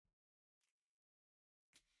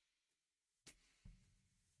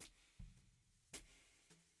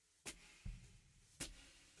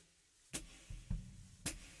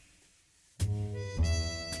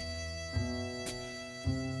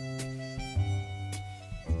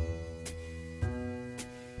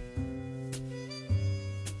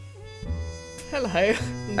Hello,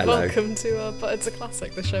 and Hello. welcome to But It's a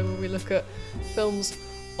Classic, the show where we look at films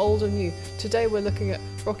old and new. Today we're looking at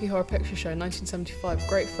Rocky Horror Picture Show, 1975,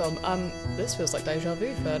 great film. This feels like deja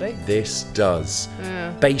vu, Ferdy. This does.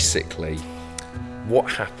 Yeah. Basically, what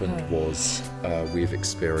happened was we've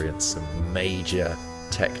experienced some major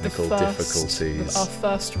technical difficulties. Our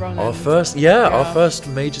first run. Our first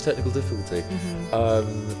major technical difficulty.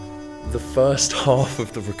 The first half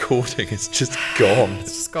of the recording is just gone.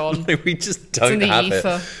 It's just gone. We just don't have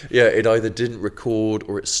ether. it. Yeah, it either didn't record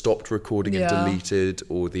or it stopped recording and Yeah. deleted,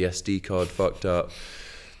 or the SD card fucked up.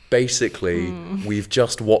 Basically, we've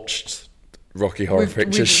just watched Rocky Horror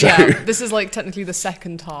Picture Show. Yeah, this is like technically the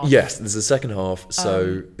second half. Yes, this is the second half,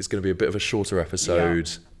 so it's going to be a bit of a shorter episode.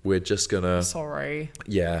 Yeah. We're just going to... Sorry.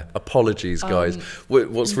 Yeah, apologies, guys.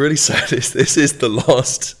 What's really sad is this is the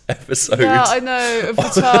last episode. Yeah, I know, of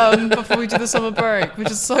the term before we do the summer break, which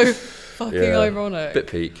is so fucking ironic. Bit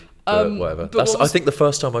peak, but whatever. but I think the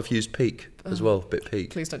first time I've used peak as well, bit peak.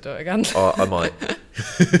 Please don't do it again. I might.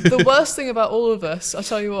 The worst thing about all of this, I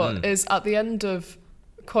tell you what, is at the end of,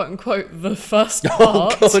 quote unquote, the first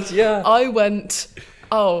part, God, yeah. I went,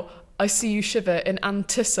 I see you shiver in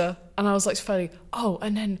Antissa, and I was like to Ferdy,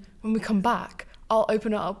 and then when we come back, I'll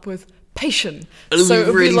open it up with patient. It'll be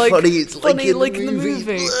it'll really funny. It's funny like in the the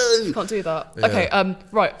movie. movie. Can't do that. Yeah. Okay,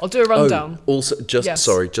 right, I'll do a rundown. Also, just Yes.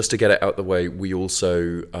 just to get it out the way, we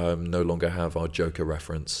also no longer have our Joker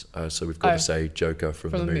reference, so we've got to say Joker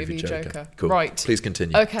from the movie Joker. Cool. Right. Please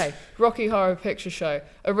continue. Okay, Rocky Horror Picture Show.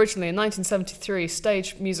 Originally a 1973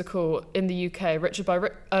 stage musical in the UK, written by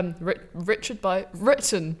Richard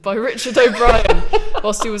O'Brien.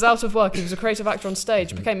 Whilst he was out of work, he was a creative actor on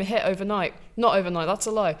stage, became a hit overnight. Not overnight, that's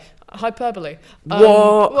a lie. Hyperbole.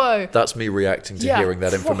 What? Whoa. That's me reacting to hearing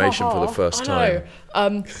that information for the first time. I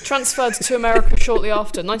know. Transferred to America shortly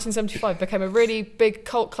after, 1975, became a really big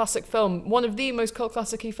cult classic film, one of the most cult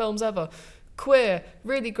classic-y films ever. Queer,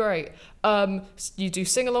 really great. You do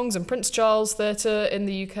sing-alongs in Prince Charles Theatre in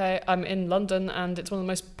the UK, in London, and it's one of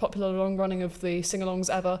the most popular long-running of the sing-alongs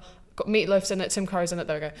ever. Got Meatloaf's in it, Tim Curry's in it,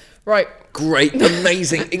 there we go. Right. Great,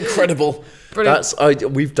 amazing, incredible. Brilliant.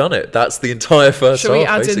 We've done it. That's the entire first Shall we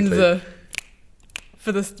half, add basically. in the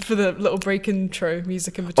for the little break intro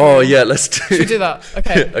music in between? Oh yeah, let's do. Should we do that?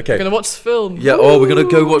 Okay. Okay. We're gonna watch the film. Yeah. Oh, we're gonna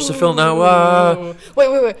go watch the film now. Ooh.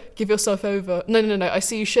 Wait. Give yourself over. No. I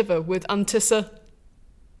see you shiver with Antissa.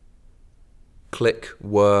 Click.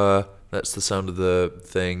 Whir. That's the sound of the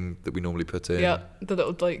thing that we normally put in. Yeah, the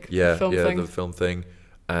little film thing. The film thing.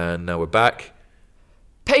 And now we're back.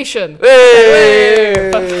 Patient.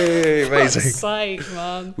 Hey! For Amazing. God's sake,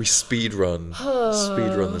 man. We speed run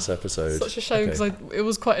this episode. Such a shame because it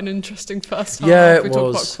was quite an interesting first half. Yeah, it we was.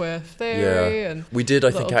 talked about queer theory and we did, I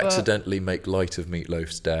a think, little bit. accidentally make light of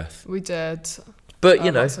Meatloaf's death. We did. But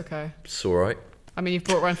you know, that's okay. it's all right. I mean, you've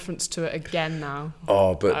brought reference to it again now.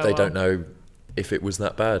 Oh, but they well. don't know if it was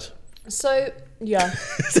that bad. So, yeah.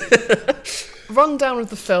 Rundown of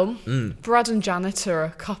the film. Brad and Janet are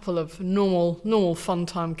a couple of normal fun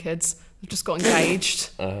time kids. They've just got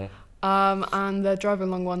engaged. And they're driving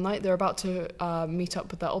along one night. They're about to meet up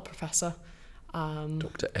with their old professor,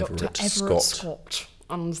 Dr. Everett Scott.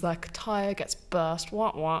 And their tire gets burst,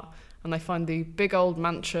 and they find the big old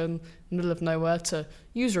mansion in the middle of nowhere to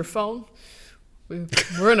use your phone.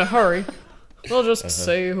 We're in a hurry. We'll just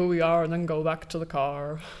say who we are and then go back to the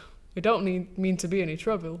car. We don't mean to be any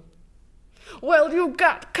trouble. Well, you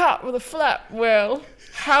got caught with a flat. Well,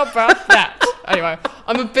 how about that? Anyway,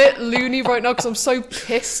 I'm a bit loony right now because I'm so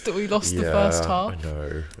pissed that we lost the first half. I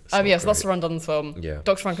know. So that's the rundown of the film. Yeah.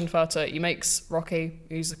 Dr. Frankenfurter, he makes Rocky,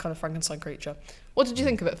 who's a kind of Frankenstein creature. What did you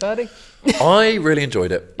think of it, Ferdy? I really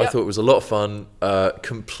enjoyed it. I Yep. thought it was a lot of fun,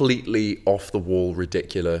 completely off the wall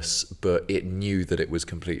ridiculous, but it knew that it was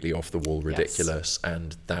completely off the wall ridiculous,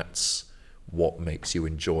 and that's what makes you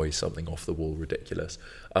enjoy something off the wall ridiculous.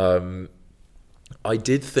 I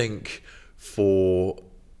did think for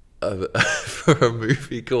a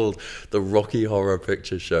movie called The Rocky Horror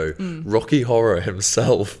Picture Show, Rocky Horror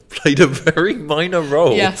himself played a very minor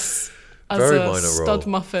role. Yes. As Very a minor stud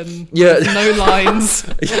role. muffin Yeah. with no lines.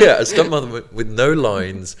 Yeah, a stuntman with no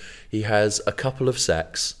lines. He has a couple of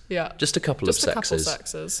sex. Yeah. Just a couple Just of a couple sexes.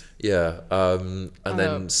 sexes. Yeah. And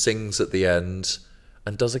then sings at the end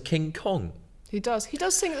and does a King Kong. He does. He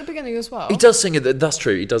does sing at the beginning as well. He does sing it. That's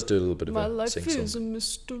true. He does do a little bit of My a life sing is song. a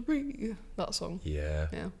mystery. That song. Yeah.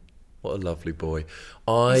 Yeah. What a lovely boy. He's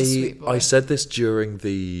a sweet boy. I said this during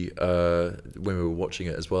the when we were watching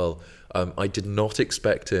it as well. I did not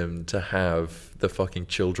expect him to have the fucking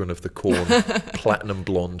Children of the Corn platinum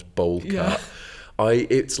blonde bowl cut. Yeah.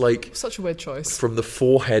 It's like Such a weird choice. from the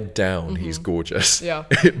forehead down, he's gorgeous. Yeah.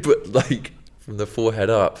 But like from the forehead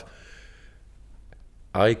up.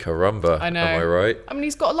 Ay caramba, I know. am I right? I mean,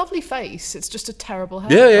 he's got a lovely face. It's just a terrible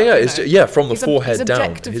haircut. Yeah. you It's know. from the He's forehead he's down.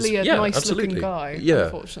 objectively a nice-looking guy. Yeah.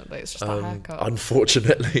 Unfortunately, it's just that haircut.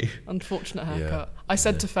 Unfortunately. Unfortunate haircut. I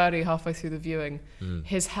said to Ferdy halfway through the viewing,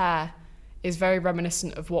 his hair is very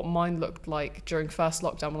reminiscent of what mine looked like during first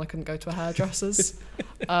lockdown when I couldn't go to a hairdresser's.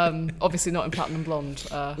 Obviously not in platinum blonde,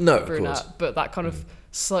 No, of brunette, course. but that kind of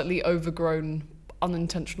slightly overgrown,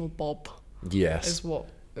 unintentional bob Yes. is what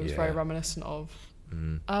it was Yeah. very reminiscent of.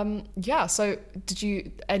 So did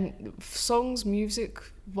you, and songs, music,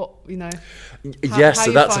 what, you know? Yes, how so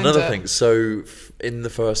you that's find another it? thing. So in the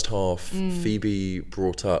first half, Phoebe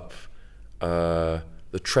brought up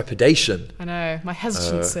the trepidation. I know, my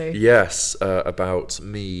hesitancy. Yes, about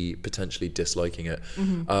me potentially disliking it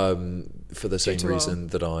for the same to reason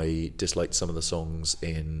that I disliked some of the songs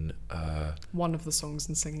in. One of the songs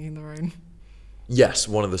in Singing in the Rain. Yes,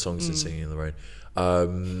 one of the songs in Singing in the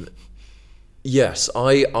Rain. Yes,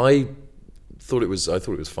 I thought it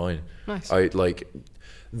was fine. Nice. I like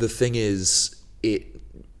the thing is it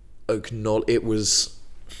was.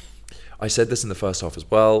 I said this in the first half as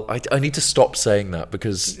well. I need to stop saying that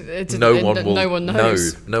because no one will no one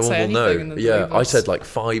knows. No one Say will know. anything in the Yeah, I reverse. said like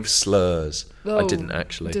 5 slurs. I Oh, didn't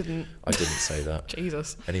actually. didn't. I didn't say that.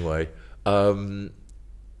 Jesus. Anyway,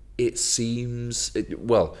 it seems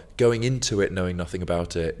going into it knowing nothing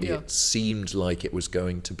about it, Yeah. it seemed like it was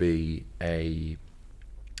going to be a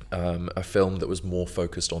film that was more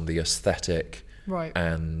focused on the aesthetic Right.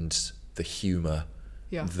 and the humor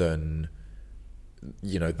Yeah. than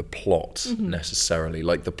the plot necessarily.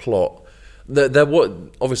 Like the plot,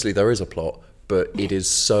 obviously there is a plot, but it is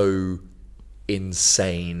so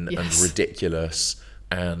insane Yes. and ridiculous,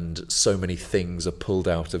 and so many things are pulled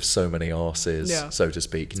out of so many arses, Yeah. so to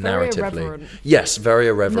speak, very narratively. irreverent. Yes, very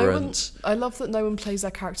No one, irreverent. I love that no one plays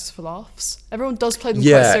their characters for laughs. Everyone does play them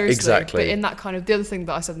Yeah, quite seriously. exactly. But in that kind of, the other thing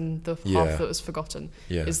that I said in the Yeah. half that was forgotten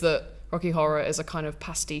Yeah. is that Rocky Horror is a kind of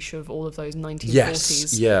pastiche of all of those 1940s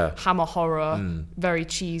Yes, yeah. hammer horror, very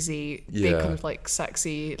cheesy, big Yeah. kind of like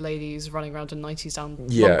sexy ladies running around in 90s down long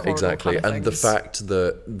Yeah, corridor exactly. kind of And the things. fact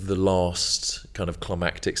that the last kind of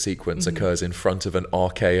climactic sequence Mm-hmm. occurs in front of an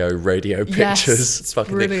RKO radio Yes, pictures. it's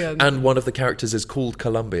fucking brilliant. Thing. And one of the characters is called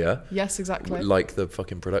Columbia, Yes, exactly. like the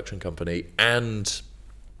fucking production company. And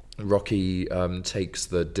Rocky takes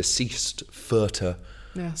the deceased Furter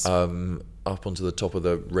Yes. up onto the top of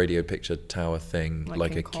the radio picture tower thing,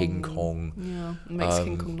 like a King Kong. Yeah, it makes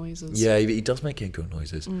King Kong noises. Yeah, he does make King Kong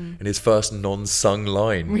noises. And his first non-sung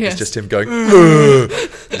line Yes. is just him going, "Ugh."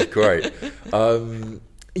 It's great.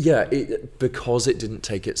 Because it didn't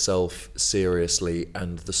take itself seriously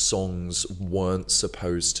and the songs weren't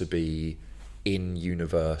supposed to be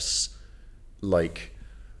in-universe, like,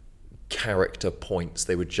 character points.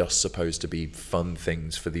 They were just supposed to be fun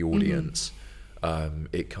things for the audience.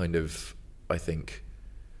 It kind of, I think,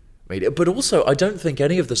 made it. But also, I don't think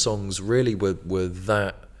any of the songs really were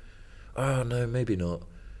that. Oh no, maybe not.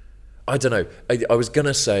 I don't know. I was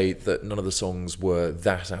gonna say that none of the songs were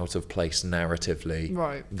that out of place narratively.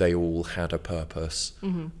 Right. They all had a purpose.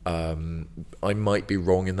 I might be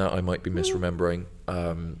wrong in that. I might be misremembering.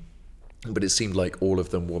 But it seemed like all of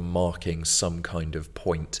them were marking some kind of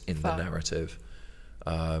point in the Fair. narrative,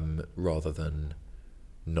 rather than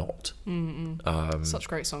not. Such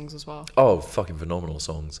great songs as well. Oh, fucking phenomenal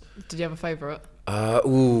songs. Did you have a favourite?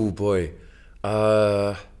 Oh boy.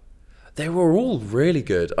 They were all really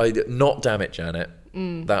good. Not Damn It, Janet.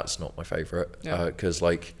 That's not my favourite. Yeah. Because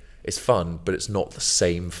it's fun, but it's not the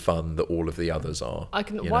same fun that all of the others are. I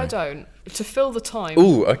can. you Why know? don't to fill the time?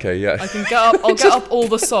 Ooh, okay, yeah. I can get up. I'll get up all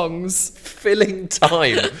the songs. Filling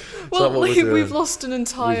time. Is Well, that what we're doing? we've lost an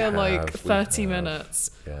entire We have, 30 30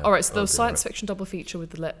 minutes. Yeah, All right, so there I'll was do science it. fiction double feature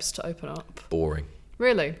with the lips to open up. Boring.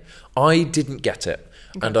 Really? I didn't get it.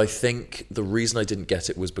 And I think the reason I didn't get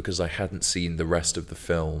it was because I hadn't seen the rest of the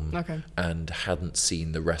film Okay. and hadn't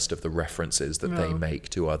seen the rest of the references that they No. make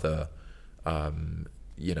to other,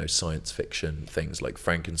 science fiction things like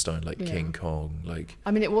Frankenstein, like Yeah. King Kong, like...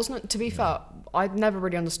 I mean, it wasn't. To be fair, I'd never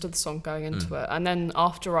really understood the song going into it, and then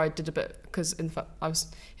after I did a bit, because in fact I was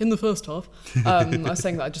in the first half, I was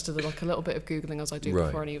saying that I just did a little bit of googling as I do Right,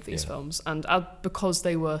 before any of these yeah. films, and because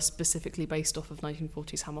they were specifically based off of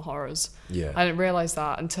 1940s hammer horrors, Yeah. I didn't realise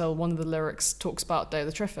that until one of the lyrics talks about Day of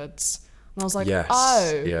the Triffids. And I was like, Yes,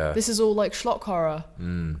 oh, yeah. this is all like schlock horror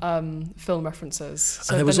film references.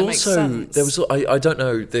 So And there was then it makes also, sense. I don't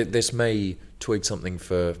know, this may twig something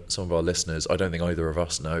for some of our listeners. I don't think either of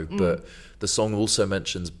us know, but the song also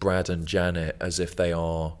mentions Brad and Janet as if they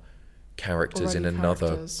are characters in Already another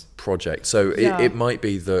characters. project. So Yeah. it might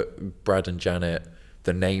be that Brad and Janet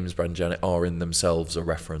the names Brad and Janet are in themselves a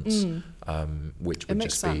reference, which would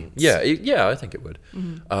makes just sense. be I think it would.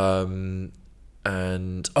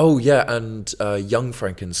 And Young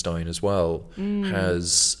Frankenstein as well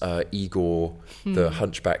has Igor, the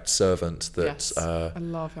hunchbacked servant that Yes, I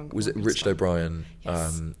love Young was it Frankenstein. Richard O'Brien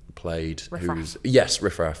Yes. played, Riff-Raff.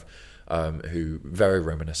 Riff Raff, who very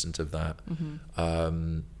reminiscent of that.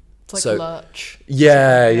 It's like Lurch.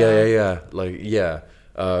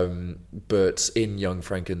 But in Young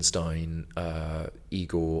Frankenstein,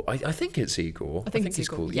 Igor, I think it's Igor. I think it's he's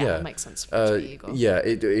Igor. called. Yeah, it makes sense for it to be Igor. Yeah,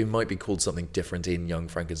 it might be called something different in Young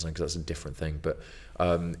Frankenstein because that's a different thing. But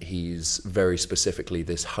he's very specifically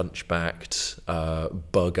this hunchbacked,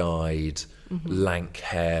 bug-eyed,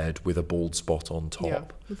 lank-haired with a bald spot on top. Yeah,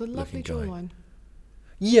 with a lovely looking guy. jawline.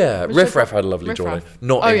 Yeah, Riff Raff had a lovely jawline.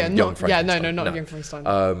 Not in Young Frankenstein. Not in Young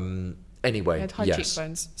Frankenstein. Anyway, He had high yes.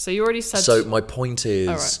 cheekbones. So you already said... So my point is,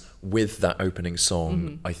 right. with that opening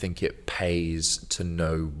song, I think it pays to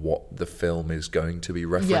know what the film is going to be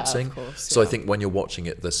referencing. of course, So I yeah. think when you're watching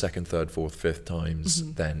it the second, third, fourth, fifth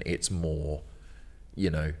times, then it's more,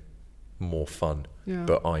 more fun. Yeah.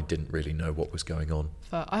 But I didn't really know what was going on.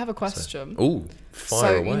 I have a question.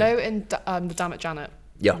 Fire away. You know in the Damn It Janet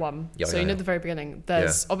one, Yeah, at the very beginning,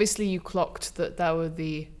 there's obviously you clocked that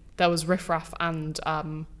there was Riff Raff and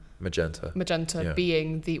Magenta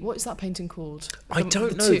being the, what is that painting called? I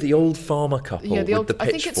don't know, the old farmer couple with the I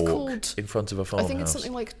think it's pitchfork called, in front of a farmhouse. I think it's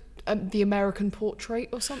something like the American Portrait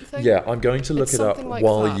or something. Yeah, I'm going to look It's it up something like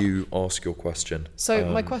while that. you ask your question. So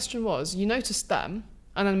my question was, you noticed them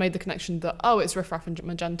and then made the connection that, it's Riff Raff and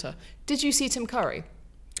Magenta. Did you see Tim Curry?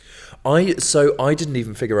 I didn't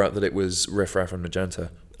even figure out that it was Riff Raff and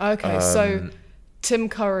Magenta. Okay, so Tim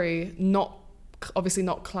Curry, obviously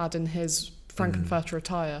not clad in his Frankenfurter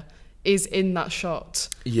attire, is in that shot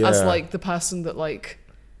as like the person that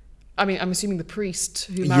I'm assuming the priest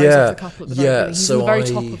who marries off the couple at the very beginning. He's in the very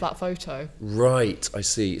top of that photo. Right, I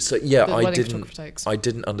see. So I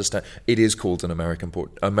didn't understand. It is called an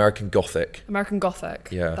American Gothic. American Gothic.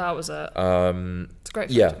 Yeah, that was it. It's a great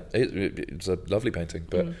photo. Yeah, it's a lovely painting,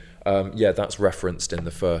 but that's referenced in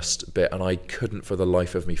the first bit, and I couldn't for the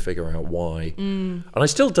life of me figure out why. And I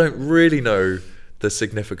still don't really know the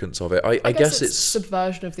significance of it. I guess it's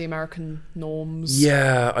subversion of the American norms.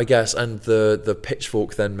 Yeah, I guess, and the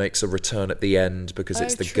pitchfork then makes a return at the end because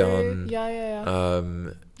it's the gun.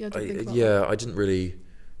 I didn't really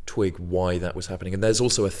twig why that was happening, and there's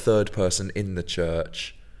also a third person in the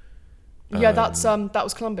church. That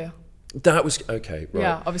was Columbia. That was okay. Right.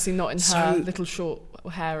 Yeah, obviously not in her little short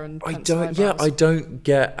hair and. I don't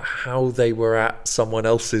get how they were at someone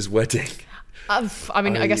else's wedding. I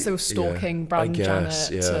guess they were stalking Brad and Janet.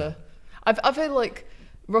 Yeah. I feel like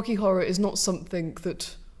Rocky Horror is not something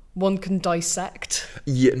that one can dissect.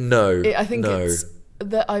 Yeah, no. I think it's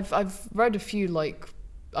that I've read a few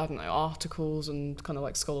articles and kind of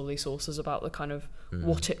like scholarly sources about the kind of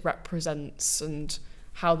what it represents and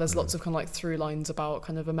how there's lots of kind of like through lines about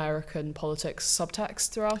kind of American politics subtext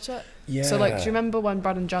throughout it. Yeah. So do you remember when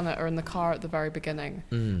Brad and Janet are in the car at the very beginning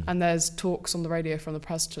and there's talks on the radio from the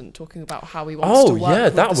president talking about how he wants to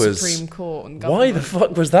work with the Supreme Court and government. Why the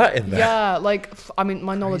fuck was that in there? Yeah,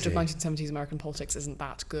 my knowledge of 1970s American politics isn't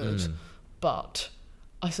that good, but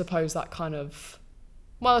I suppose that kind of,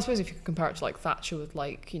 I suppose if you could compare it to like Thatcher with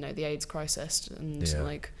the AIDS crisis and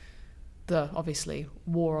the obviously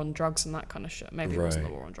war on drugs and that kind of shit. Maybe it wasn't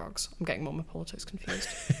the war on drugs. I'm getting more of my politics confused.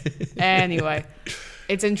 Anyway,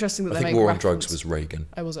 it's interesting that I think war on drugs was Reagan.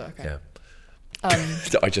 Oh, was it? Okay. Yeah.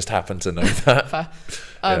 I just happen to know that. Fair.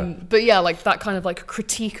 But that kind of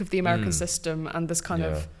critique of the American system and this kind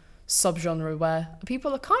of subgenre where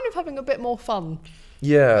people are kind of having a bit more fun.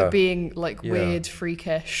 Yeah. Being weird,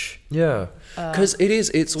 freakish. Yeah. Because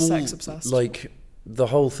it's all sex obsessed. The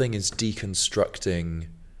whole thing is deconstructing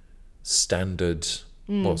standard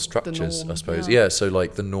structures, I suppose. Yeah, so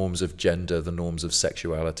the norms of gender, the norms of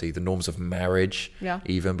sexuality, the norms of marriage,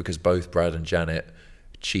 even because both Brad and Janet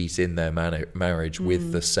cheat in their marriage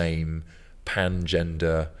with the same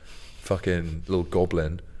pan-gender fucking little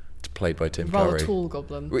goblin played by Tim Curry. Rather tall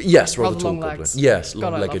goblin. Yes, rather tall long goblin. legs. Yes,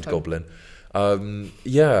 God, long-legged goblin. The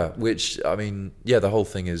whole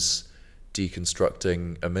thing is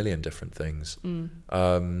deconstructing a million different things.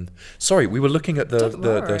 Sorry, we were looking at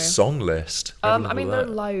the song list. There are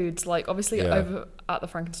loads. Obviously, over at the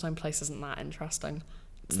Frankenstein place isn't that interesting.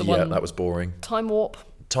 It's the one. That was boring. Time Warp.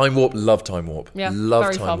 Love Time Warp. Yeah, love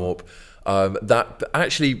very Time fun. Warp. That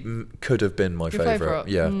actually could have been my favourite.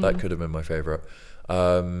 Yeah, that could have been my favourite.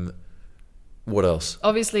 What else?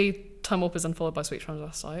 Obviously, Time Warp is then followed by Sweet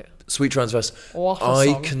Transvestite. Sweet Transvestite. What a I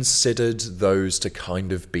song. considered those to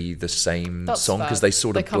kind of be the same That's song fair. because they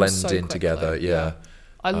sort of come blend so in quickly, together. Yeah.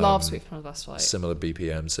 I love Sweet Transvestite. Similar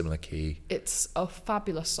BPM, similar key. It's a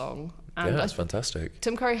fabulous song. And Yeah, it's fantastic.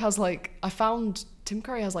 Tim Curry has I found Tim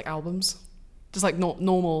Curry has albums. Just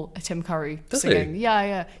normal Tim Curry Does singing. he?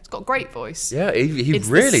 Yeah. He's got a great voice. Yeah, he It's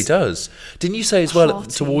really this does. Didn't you say as well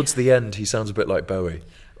hearty- towards the end he sounds a bit like Bowie?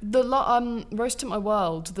 The Roast at My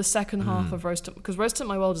World, the second half of Roast at, because Roast at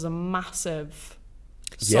My World is a massive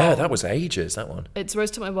song. Yeah, that was ages, that one. It's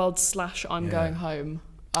Roast at My World / I'm Going Home.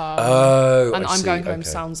 And I'm Going Home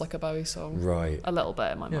sounds like a Bowie song. Right. A little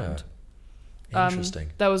bit in my mind. Interesting.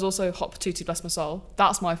 There was also Hot Patootie Bless My Soul.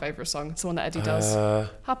 That's my favourite song. It's the one that Eddie does.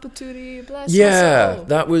 Hot Patootie Bless My Soul.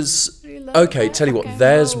 That was... Love Okay, it, tell you rock what, and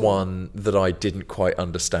there's roll. one that I didn't quite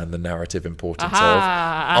understand the narrative importance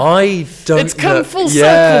Aha. of. I don't It's come full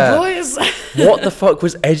yeah. circle, boys. What the fuck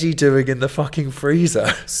was Eddie doing in the fucking freezer?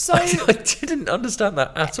 So- I didn't understand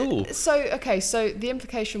that at all. So the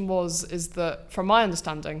implication is that, from my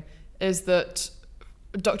understanding, is that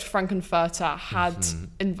Dr. Frankenfurter had...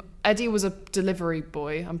 Eddie was a delivery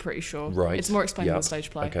boy, I'm pretty sure. Right. It's more explained in Yep. the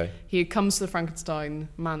stage play. Okay. He comes to the Frankenstein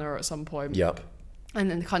manor at some point. Yep.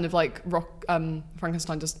 And then kind of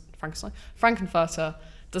Frankenfurter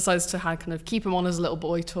decides to kind of keep him on as a little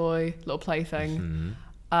boy toy, little plaything.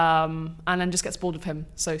 And then just gets bored of him.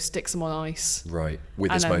 So sticks him on ice. Right.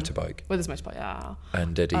 With his And then- motorbike. With his motorbike, yeah.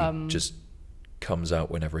 And Eddie just comes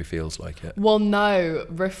out whenever he feels like it. Well, no,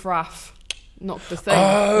 Riff Raff knocked the thing.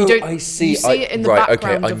 Oh, You don't- I see. You see it in the right, background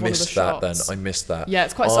okay, I of one of the missed that then. shots. I missed that. Yeah,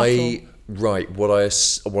 it's quite subtle. Right, what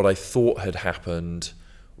I thought had happened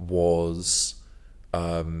was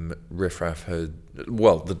Riff Raff had...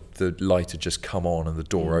 Well, the light had just come on and the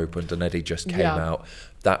door opened and Eddie just came Yeah. out.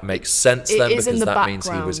 That makes sense It then is in because the that means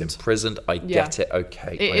he was background. imprisoned. I get it,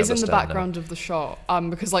 okay. It I is in the understand now. background of the shot.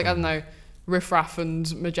 Because, I don't know, Riff Raff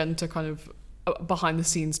and Magenta kind of behind the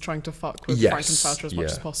scenes trying to fuck with Yes, Frankenfurter as much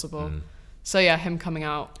yeah. as possible. So, yeah, him coming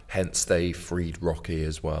out. Hence they freed Rocky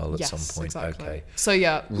as well at Yes, some point. exactly. Okay. So,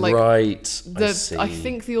 yeah, Right, I see. I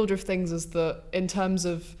think the order of things is that in terms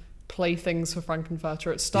of playthings for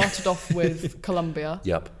Frankenfurter, it started off with Columbia.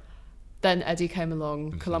 Yep. Then Eddie came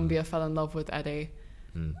along. Columbia fell in love with Eddie.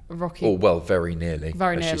 Rocky... Oh, well, very nearly,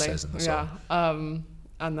 Very as nearly, she says in the song.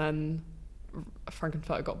 yeah. And then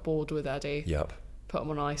Frankenfurter got bored with Eddie, Yep. put him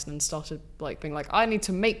on ice, and then started being like, I need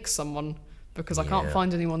to make someone because I can't Yeah.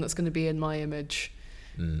 find anyone that's going to be in my image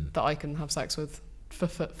that I can have sex with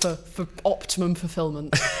for optimum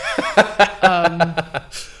fulfillment.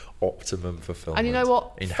 Optimum fulfillment. And you know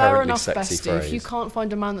what? Fair Inherently enough, sexy bestie. phrase. If you can't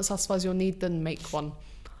find a man that satisfies your need, then make one.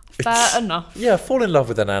 Fair enough. Yeah, fall in love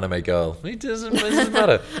with an anime girl. It doesn't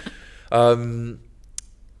matter.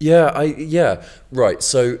 Yeah. Right.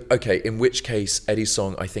 So, okay. In which case, Eddie's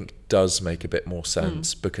song I think does make a bit more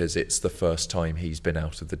sense because it's the first time he's been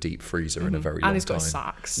out of the deep freezer in a very long time. And he's got his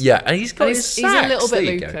sax. Yeah, and he's got And his he's a sax. little There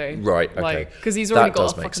bit you go. loopy. Right. Okay. Because he's already That got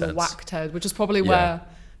does a make fucking sense. whacked head, which is probably Yeah. where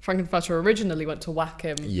Frankenfurter originally went to whack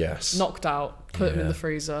him. Yes. Knocked out, put him in Yeah. the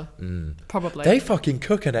freezer. Probably. They fucking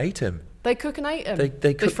cook and ate him. They cook and ate him.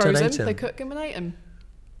 They cooked froze and ate him. They cook him and ate him.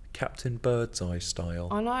 Captain Birdseye style.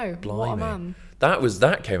 I know. Blimey. What a man.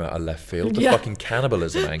 That came out of left field. The Yeah. fucking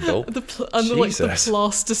cannibalism angle. And the Jesus.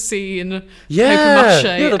 plasticine, Yeah, paper mache,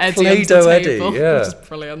 yeah, the Eddie Play-Doh under the Eddie, table, yeah. which is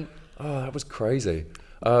brilliant. Oh, that was crazy.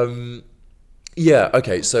 Yeah,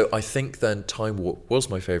 okay, so I think then Time Warp was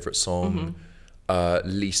my favourite song.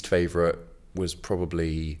 Least favourite was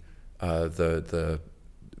probably the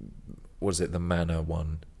what is it, the Manor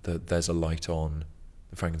one, the There's a Light On,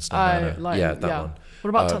 the Frankenstein Manor. Yeah, that one. What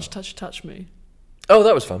about Touch, Touch, Touch Me? Oh,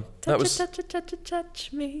 that was fun. Touch, That was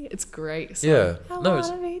touch me. It's great. Song. yeah. I No, it's,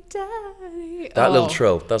 wanna be daddy. that little Oh,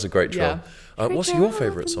 trill. That's a great trill. yeah. What's your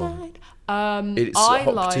favourite song? It's I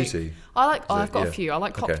Hot like. Patootie. I've got Yeah. a few. I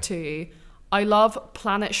like Hot Okay. Patootie. I love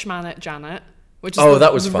Planet Schmanet Janet, which is Oh,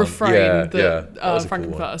 that was the fun. refrain Yeah, that, yeah. That was a cool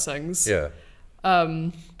Frankenfurter one. sings. Yeah.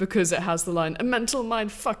 Because it has the line, a mental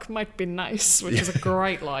mind fuck might be nice, which is a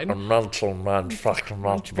great line. A mental man fucking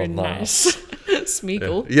might be nice.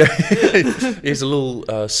 Smeagol. Yeah, he's a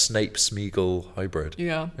little Snape Smeagol hybrid.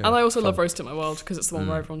 Yeah. And I also love Roast at My World because it's the one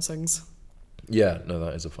where everyone sings. Yeah, no,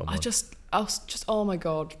 that is a fun one. Oh my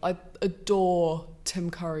god, I adore Tim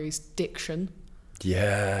Curry's diction.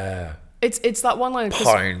 Yeah. It's that one line.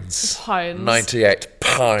 Pounds. 98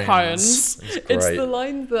 pounds. It's the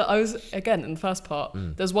line that I was, again, in the first part,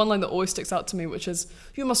 there's one line that always sticks out to me, which is,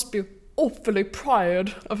 you must be awfully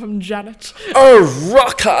proud of him, Janet. Oh,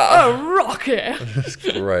 rocker! Oh, Rocky! That's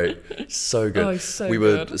great. So good. Oh, he's so we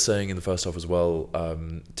good. were saying in the first half as well,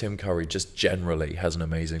 Tim Curry just generally has an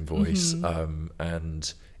amazing voice,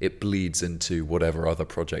 and it bleeds into whatever other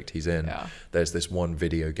project he's in. Yeah. There's this one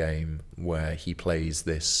video game where he plays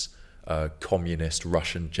this communist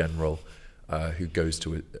Russian general who goes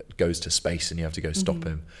to space, and you have to go stop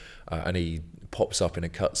him, and he pops up in a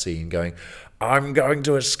cutscene going, "I'm going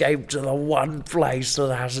to escape to the one place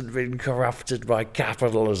that hasn't been corrupted by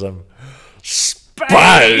capitalism.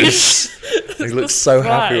 Space!" He looks so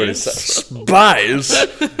happy when he says space.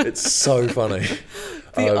 It's so funny.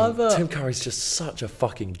 Tim Curry's just such a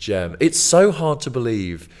fucking gem. It's so hard to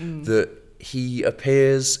believe that he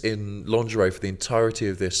appears in lingerie for the entirety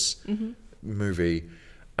of this movie,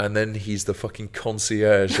 and then he's the fucking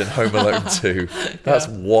concierge in Home Alone 2. That's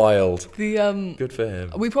wild. Good for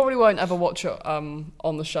him. We probably won't ever watch it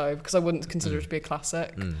on the show because I wouldn't consider it to be a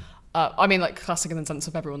classic. I mean, like, classic in the sense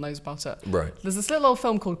of everyone knows about it. Right. There's this little old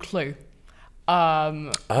film called Clue, which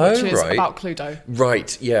is about Cluedo.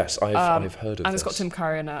 Right, yes, I've heard of this. And it's got Tim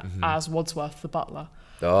Curry in it as Wadsworth the butler.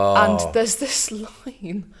 Oh. And there's this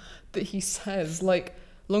line that he says, like,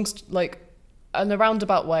 in a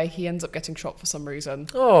roundabout way, he ends up getting shot for some reason.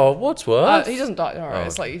 Oh, Wadsworth? He doesn't die. All right,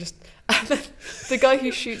 It's like you just... And then the guy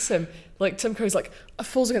who shoots him, like, Tim Curry's like,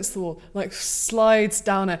 falls against the wall, like, slides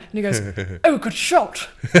down it, and he goes, "Oh, good shot."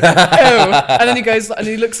 Oh. And then he goes, and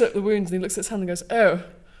he looks at the wounds, and he looks at his hand and goes, "Oh,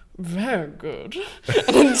 very good."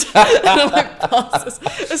 And then like, passes.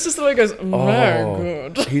 It's just the way he goes, "Very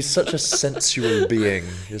good." He's such a sensual being.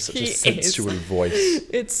 He has such a sensual voice.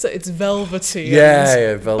 It's velvety.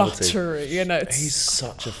 Yeah, velvety. Buttery, you know. He's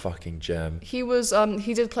such a fucking gem. He was.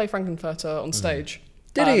 He did play Frankenfurter on stage.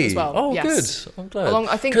 Did he? As well. Oh, yes. Good. I'm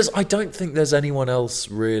glad. Because I don't think there's anyone else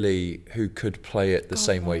really who could play it the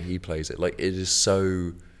same way he plays it. Like, it is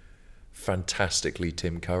so fantastically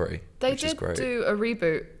Tim Curry. They which is did great. do a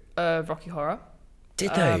reboot of Rocky Horror.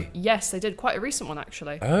 Did they? Yes, they did. Quite a recent one,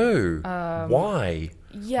 actually. Oh, why?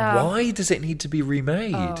 Yeah. Why does it need to be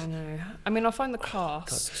remade? Oh, no. I mean, I'll find the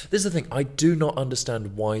cast. This is the thing. I do not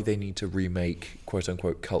understand why they need to remake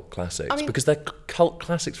quote-unquote cult classics. I mean, because they're cult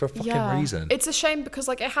classics for a fucking reason. It's a shame because,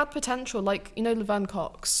 like, it had potential. Like, you know Laverne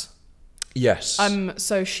Cox? Yes.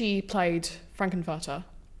 So she played Frankenfurter.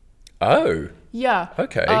 Oh. Yeah.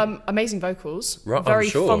 Okay. Amazing vocals. Right, very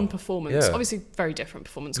I'm sure. fun performance. Yeah. Obviously, very different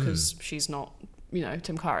performance because she's not,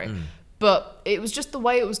 Tim Curry. But it was just the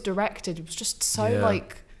way it was directed. It was just so,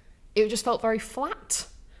 like, it just felt very flat.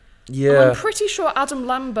 Yeah. And I'm pretty sure Adam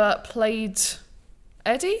Lambert played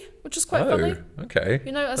Eddie, which is quite funny. Okay.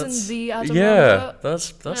 You know, as in the Adam Lambert.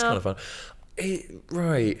 That's kind of fun.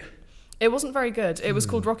 Right. It wasn't very good. It was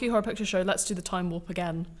called Rocky Horror Picture Show, Let's Do the Time Warp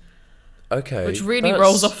Again. Okay. Which really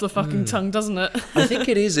rolls off the fucking tongue, doesn't it? I think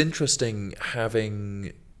it is interesting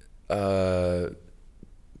having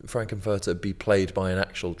Frankenfurter be played by an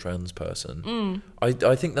actual trans person.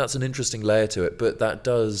 I think that's an interesting layer to it, but that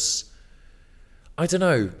does... I don't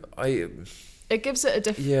know. It gives it a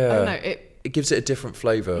different... Yeah. I don't know. It gives it a different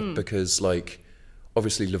flavour because, like,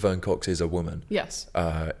 obviously Laverne Cox is a woman. Yes.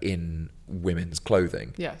 In women's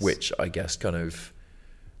clothing. Yes. Which I guess kind of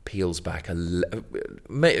peels back I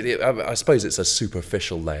suppose it's a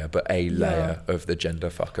superficial layer, but a layer of the gender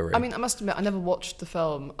fuckery. I mean, I must admit, I never watched the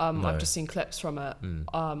film. I've just seen clips from it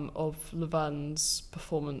of Laverne's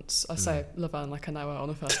performance. I say Laverne like I know her on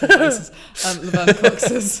a first name basis. Laverne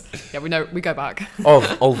Cox's. Yeah, we go back.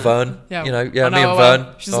 Old Vern. Yeah, me and her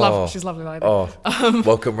Vern. Well. She's lovely lady.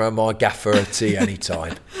 Welcome round my gaffer at tea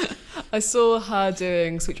anytime. I saw her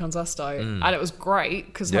doing Sweet Transvestite, and it was great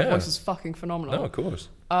because her voice was fucking phenomenal. No, of course.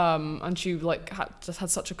 And she just had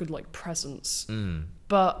such a good presence.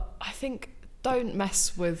 But I think don't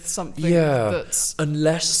mess with something that's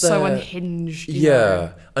so unhinged. You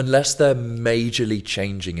know? Unless they're majorly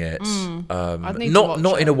changing it.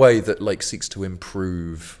 Not in a way that seeks to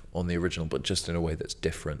improve on the original, but just in a way that's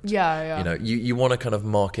different. Yeah. You know, you want to kind of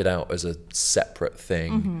mark it out as a separate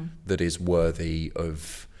thing that is worthy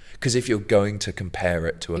of. Because if you're going to compare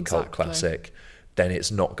it to a cult classic, then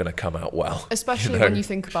it's not going to come out well. Especially when you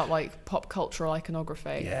think about pop cultural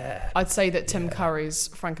iconography. Yeah. I'd say that Tim Curry's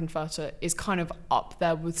Frankenfurter is kind of up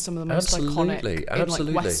there with some of the most iconic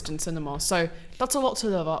in Western cinema. So that's a lot to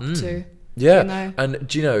live up to. Yeah. You know? And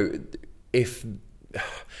do you know, if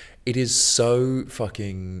it is so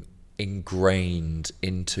fucking ingrained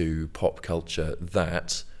into pop culture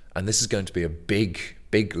that, and this is going to be a big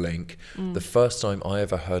link, the first time I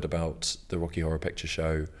ever heard about the Rocky Horror Picture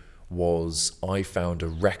Show was I found a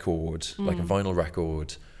record, like a vinyl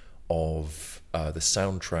record of the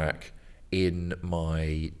soundtrack in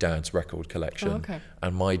my dad's record collection. Oh, okay.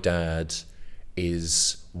 And my dad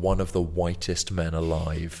is one of the whitest men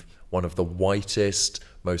alive. One of the whitest,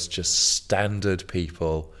 most just standard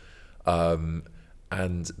people.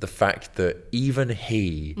 And the fact that even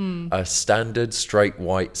he, a standard straight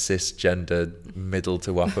white cisgender middle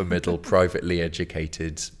to upper middle privately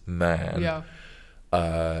educated man,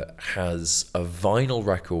 has a vinyl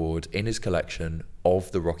record in his collection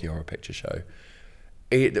of the Rocky Horror Picture Show.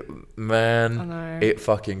 It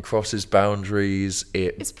fucking crosses boundaries.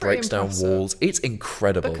 It breaks down walls. It's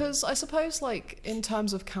incredible. Because I suppose, like, in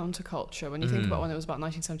terms of counterculture, when you think about when it was about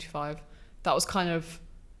 1975, that was kind of,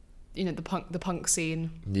 you know, the punk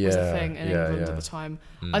scene was a thing in England at the time.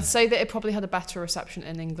 I'd say that it probably had a better reception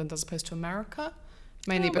in England as opposed to America,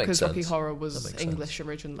 mainly because Rocky Horror was English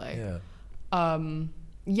originally.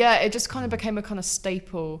 It just kind of became a kind of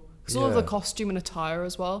staple because all of the costume and attire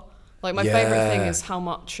as well. Like, my favorite thing is how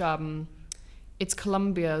much it's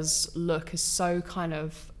Columbia's look is so kind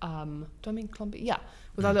of do I mean Columbia? Yeah,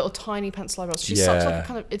 with our little tiny pencil eyebrows. She's such like a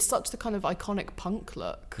kind of, it's such the kind of iconic punk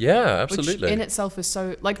look. Yeah, absolutely. Which in itself is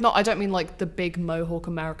so, like, not, I don't mean like the big mohawk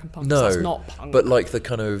American punk. No, that's not punk. But like the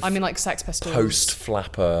kind of, I mean like Sex Pistols, post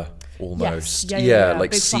flapper almost. Like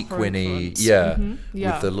big sequiny.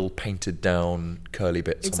 With the little painted down curly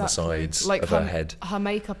bits on the sides of her head. Her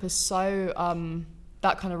makeup is so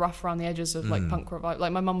that kind of rough around the edges of like punk rock.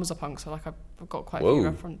 Like, my mum was a punk, so like I've got quite a few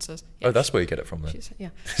references. That's where you get it from then. She's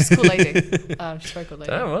a cool lady. She's a very good lady.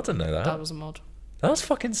 Damn, I didn't know that. Dad was a mod. That's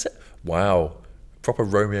fucking sick. Wow. Proper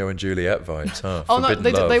Romeo and Juliet vibes, huh? Oh no,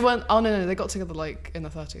 they weren't. Oh no, they got together like in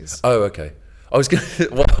their 30s. Oh, okay. I was gonna.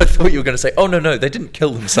 Well, I thought you were gonna say, "Oh no, they didn't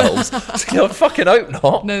kill themselves." I fucking hope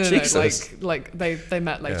not. No. Like they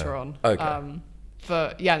met later on. Okay.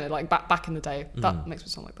 But like back in the day, that makes me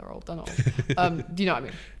sound like they're old. They're not old. Do you know what I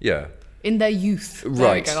mean? Yeah. In their youth. There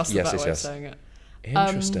right. You go. That's the better way of saying it.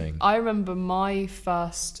 Interesting. I remember my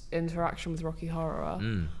first interaction with Rocky Horror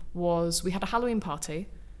was, we had a Halloween party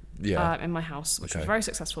in my house, which was very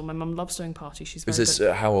successful. My mum loves doing parties. She's very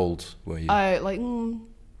good. How old were you?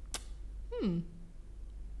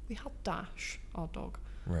 We had Dash, our dog.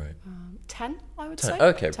 Right. 10, I would say.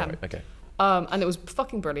 Okay, 10. right, okay. And it was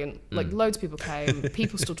fucking brilliant. Like, loads of people came.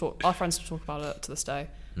 People still talk. Our friends still talk about it to this day.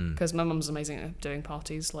 Because my mum's amazing at doing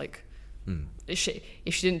parties. Like, if she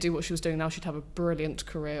didn't do what she was doing now, she'd have a brilliant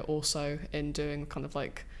career also in doing kind of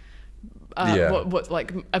like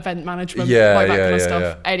like event management, that kind of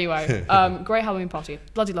stuff. Anyway, great Halloween party.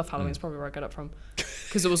 Bloody love Halloween. It's probably where I get it from.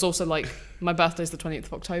 Because it was also like, my birthday's the 20th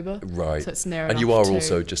of October. Right. So it's near enough. And you are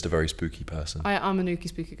also just a very spooky person. I'm a nookie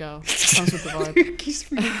spooky girl. Comes with the vibe. Nookie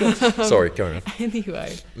spooky girl. Sorry, go on.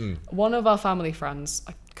 Anyway, one of our family friends,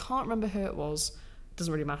 I can't remember who it was,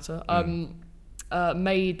 doesn't really matter,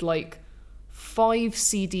 made like 5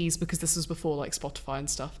 CDs, because this was before like Spotify and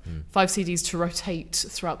stuff, 5 CDs to rotate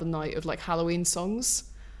throughout the night of like Halloween songs.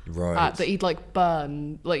 Right. That he'd like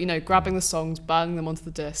burn, like, you know, grabbing the songs, burning them onto the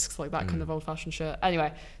discs, like that kind of old-fashioned shit.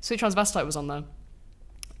 Anyway, Sweet Transvestite was on there.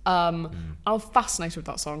 I was fascinated with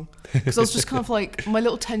that song because I was just kind of like, my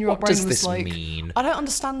little 10-year-old brain was like, mean? I don't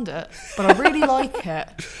understand it, but I really like it.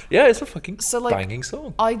 Yeah, it's a fucking banging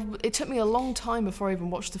song. It took me a long time before I even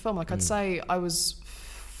watched the film. Like, I'd say I was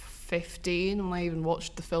 15 when I even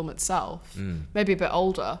watched the film itself, maybe a bit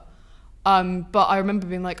older. But I remember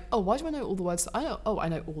being like, oh, why do I know all the words? I know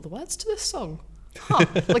all the words to this song. Huh.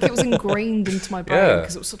 Like, it was ingrained into my brain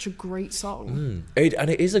because it was such a great song. And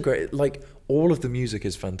it is a great, like, all of the music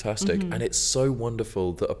is fantastic, and it's so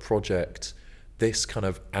wonderful that a project this kind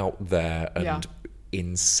of out there and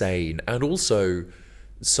insane, and also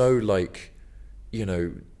so, like, you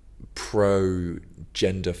know, pro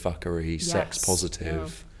gender fuckery, sex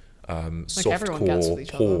positive,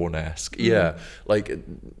 softcore porn-esque. Like,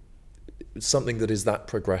 something that is that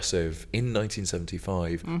progressive in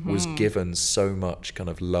 1975 was given so much kind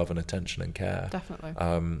of love and attention and care. Definitely.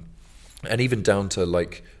 And even down to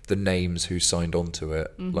like the names who signed on to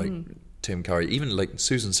it, like Tim Curry, even like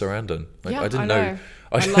Susan Sarandon. Like, I didn't know.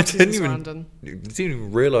 I didn't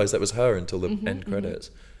even realize that was her until the end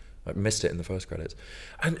credits. I missed it in the first credits.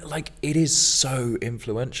 And like, it is so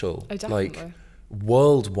influential. Oh, definitely. Like,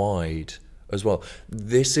 worldwide as well.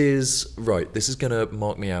 This is gonna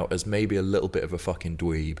mark me out as maybe a little bit of a fucking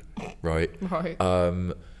dweeb, right? Right.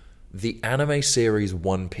 The anime series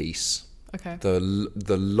One Piece. Okay.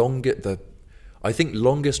 I think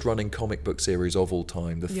longest running comic book series of all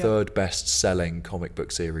time, the third best selling comic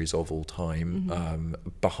book series of all time,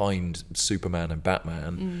 behind Superman and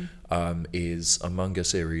Batman, is a manga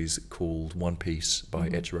series called One Piece by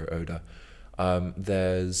Eiichiro Oda.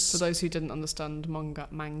 There's, for those who didn't understand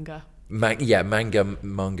manga.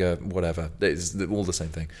 manga, whatever. It's all the same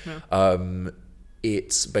thing. Yeah.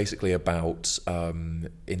 It's basically about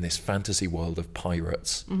in this fantasy world of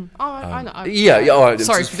pirates. Mm-hmm. Oh, I know.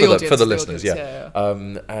 Sorry for the audience, for the listeners. audience,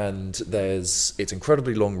 Yeah. And it's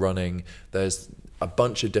incredibly long running. There's a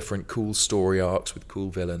bunch of different cool story arcs with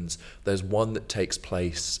cool villains. There's one that takes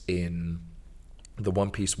place in the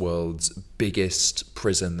One Piece world's biggest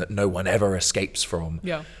prison that no one ever escapes from.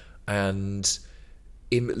 Yeah. And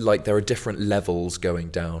there are different levels going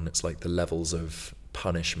down. It's like the levels of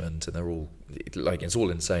punishment, and they're all it's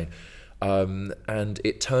all insane. And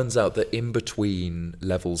it turns out that in between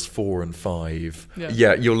levels 4 and 5,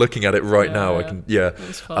 you're looking at it right now.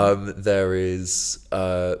 That's fun. There is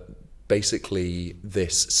basically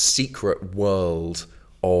this secret world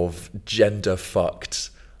of gender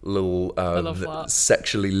fucked little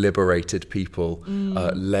sexually liberated people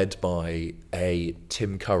led by a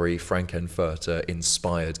Tim Curry Frankenfurter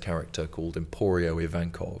inspired character called Emporio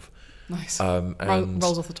Ivankov. Nice. And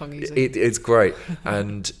rolls off the tongue easy. It's great.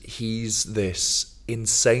 And he's this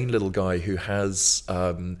insane little guy who has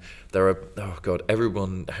everyone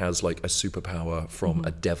has like a superpower from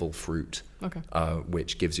a devil fruit,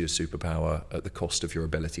 which gives you a superpower at the cost of your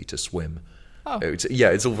ability to swim. Oh.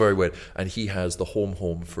 It's all very weird. And he has the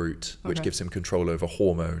horm fruit, which gives him control over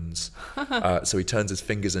hormones. So he turns his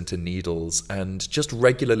fingers into needles and just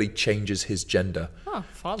regularly changes his gender. Oh,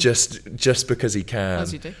 fun. Just because he can.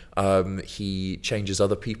 As you do. He changes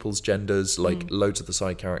other people's genders, like loads of the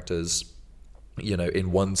side characters.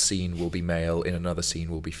 In one scene will be male, in another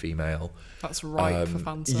scene will be female. That's right for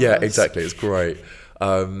fan service. Yeah, exactly. It's great.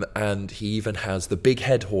 And he even has the big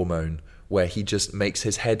head hormone, where he just makes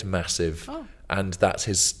his head massive, and that's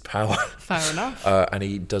his power. Fair enough. And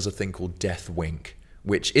he does a thing called Death Wink,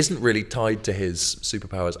 which isn't really tied to his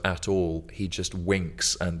superpowers at all. He just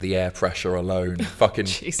winks, and the air pressure alone fucking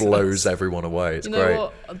blows everyone away. It's great.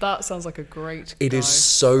 What? That sounds like a great It guy. is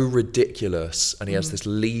so ridiculous, and he has this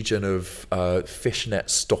legion of fishnet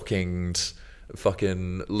stockinged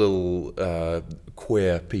fucking little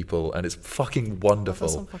queer people, and it's fucking wonderful.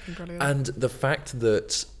 That does sound fucking brilliant. And the fact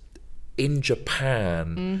that in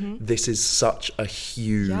Japan, this is such a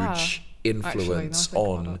huge influence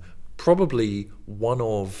on probably one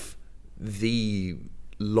of the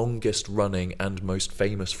longest running and most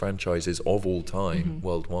famous franchises of all time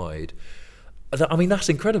worldwide. I mean, that's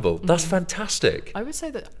incredible. That's fantastic. I would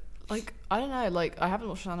say that, I don't know, I haven't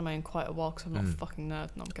watched anime in quite a while because I'm not a fucking nerd.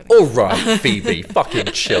 No, I'm kidding. All right, Phoebe, fucking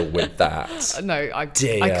chill with that. No, I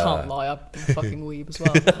can't lie. I'm a fucking weeb as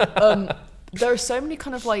well. There are so many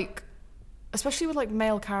kind of especially with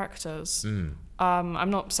male characters. I'm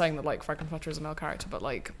not saying that Frankenfurter is a male character, but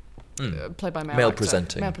played by male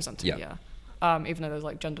presenting. Male presenting, yeah. Even though there's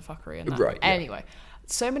gender fuckery and that. Right. Yeah. Anyway,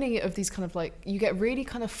 so many of these kind of you get really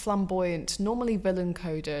kind of flamboyant, normally villain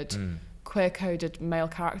coded, queer coded male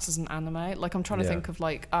characters in anime. I'm trying to think of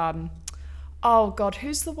oh god,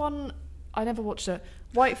 who's the one? I never watched it.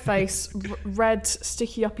 White face, red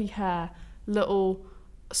sticky uppy hair, little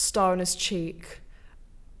star on his cheek.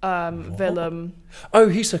 Villain. Oh,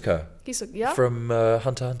 Hisoka. Yeah. From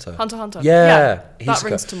Hunter x Hunter. Hunter x Hunter. Yeah, that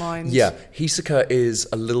rings to mind. Yeah, Hisoka is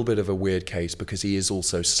a little bit of a weird case because he is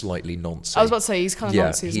also slightly noncy. I was about to say he's kind of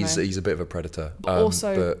noncy, isn't he? He's a bit of a predator.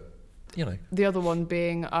 But you know, the other one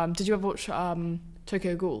being, did you ever watch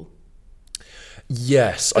Tokyo Ghoul?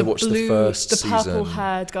 Yes, I watched the first season. The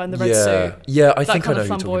purple-haired guy in the red suit. Yeah, I think I know who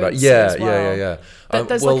you're talking about. Yeah.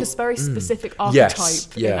 There's a very specific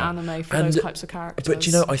archetype in anime for those types of characters.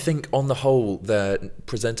 But I think on the whole, they're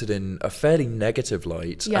presented in a fairly negative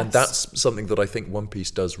light. Yes. And that's something that I think One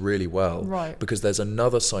Piece does really well. Right. Because there's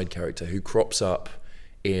another side character who crops up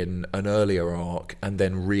in an earlier arc and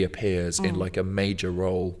then reappears in a major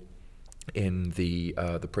role in the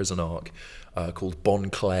prison arc. Called Bon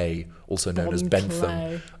Clay, also known as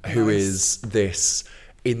Bentham, who is this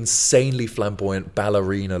insanely flamboyant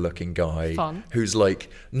ballerina-looking guy. Fun. Who's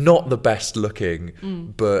not the best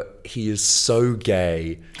looking, but he is so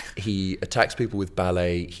gay. He attacks people with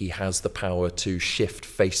ballet. He has the power to shift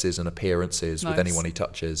faces and appearances with anyone he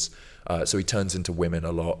touches. So he turns into women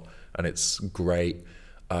a lot, and it's great.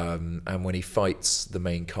 And when he fights the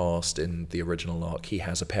main cast in the original arc, he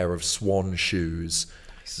has a pair of swan shoes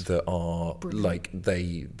that are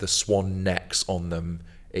the swan necks on them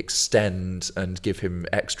extend and give him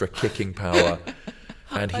extra kicking power.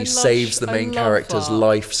 And he saves the main character's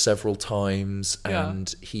life several times,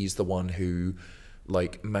 and he's the one who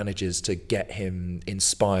like manages to get him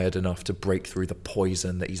inspired enough to break through the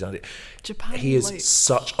poison that he's under. Japan, he is like,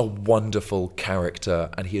 such a wonderful character,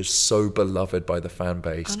 and he is so beloved by the fan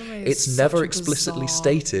base. Anime is It's such never a explicitly bizarre-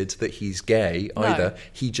 stated that he's gay No. either.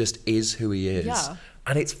 He just is who he is. Yeah.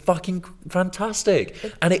 And it's fucking fantastic.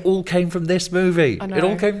 And it all came from this movie. I know. It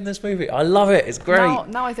all came from this movie. I love it. It's great.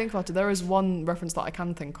 Now I think about it, there is one reference that I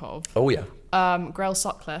can think of. Oh, yeah. Grail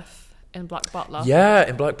Sutcliffe in Black Butler. Yeah,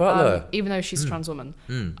 in Black Butler. Even though she's a trans woman,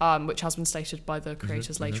 which has been stated by the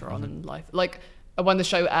creators later on in life. Like, when the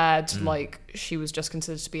show aired, like, she was just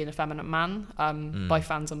considered to be an effeminate man by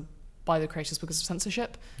fans and by the creators because of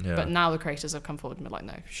censorship. Yeah. But now the creators have come forward and been like,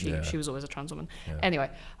 no, she was always a trans woman. Yeah. Anyway,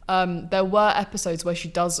 there were episodes where she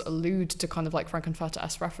does allude to kind of like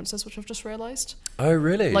Frankenfurter-esque references, which I've just realised. Oh,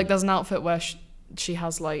 really? Like, there's an outfit where she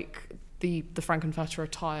has like the Frankenfurter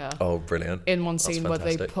attire. Oh, brilliant. In one That's scene where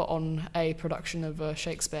they fantastic. put on a production of a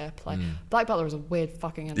Shakespeare play. Black Butler is a weird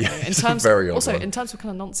fucking anime. Yeah, In it's a terms, very odd also one. in terms of kind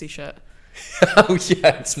of Nazi shit. Oh,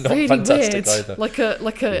 yeah, it's not Really fantastic weird. either.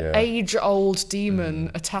 Like a Yeah. age-old demon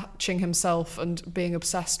attaching himself and being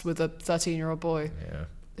obsessed with a 13-year-old boy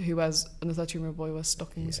Yeah, who wears, and the 13-year-old boy wears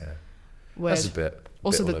stockings. yeah. Weird. That's a bit.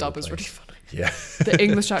 Also, bit the all dub over is the really place. funny. Yeah. The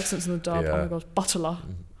English accents in the dub. Yeah. Oh my god, butler.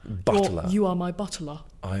 Butler. You are my butler.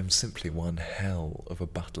 I am simply one hell of a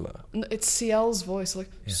butler. It's CL's voice, like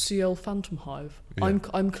CL Phantom Hive. Yeah.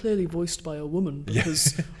 I'm clearly voiced by a woman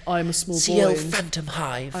because I'm a small boy. Phantom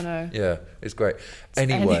Hive. I know. Yeah, it's great.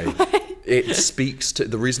 Anyway, it speaks to,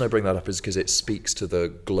 the reason I bring that up is because it speaks to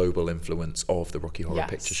the global influence of the Rocky Horror Yes.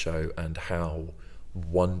 Picture Show and how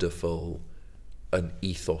wonderful an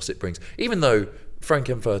ethos it brings. Even though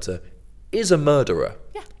Frankenfurter is a murderer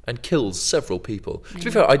and kills several people. To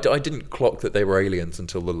be fair, I didn't clock that they were aliens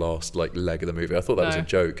until the last leg of the movie. I thought that was a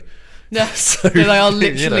joke. Yes, So, they are you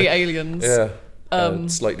literally know, aliens. Yeah.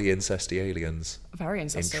 Slightly incesty aliens Very in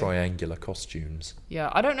incesty. triangular costumes. Yeah,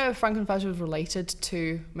 I don't know if Frankenfurter was related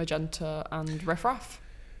to Magenta and Riff Raff,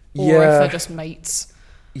 or Yeah. if they're just mates.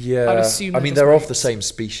 Yeah. I'd assume I they're mean, just they're of mates. the same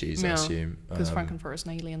species, I Yeah, assume. because Frankenfurter is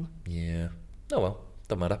an alien. Yeah. Oh well,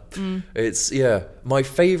 doesn't matter. It's, my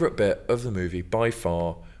favourite bit of the movie by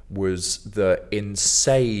far was the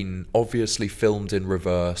insane, obviously filmed in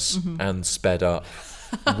reverse and sped up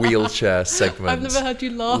wheelchair segment. I've never heard you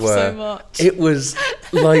laugh where so much. It was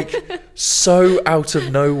like so out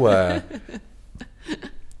of nowhere.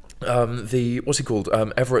 What's he called?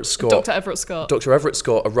 Everett Scott. Dr. Everett Scott. Dr. Everett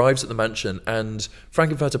Scott arrives at the mansion and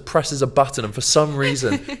Frankenfurter presses a button and for some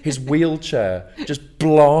reason his wheelchair just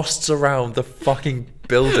blasts around the fucking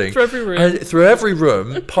building. Through every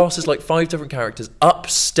room, passes like 5 different characters,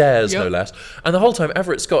 upstairs no less. And the whole time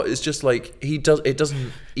Everett Scott is just like, it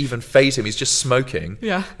doesn't even faze him, he's just smoking.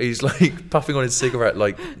 Yeah. He's like puffing on his cigarette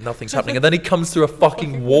like nothing's happening. And then he comes through a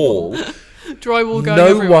fucking wall. Drywall going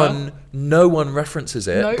everywhere. No one references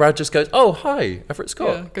it. Nope. Brad just goes, "Oh, hi, Everett Scott."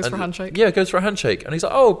 Yeah, goes for a handshake. Yeah, goes for a handshake. And he's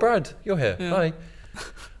like, "Oh, Brad, you're here. Yeah. Hi."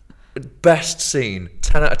 Best scene.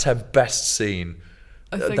 10 out of 10 best scene.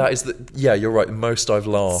 I think That is you're right. The most I've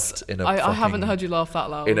laughed in a I haven't heard you laugh that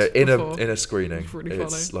loud in before. a screening. It's really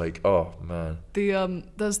It's like, oh man.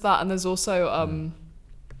 There's that, and there's also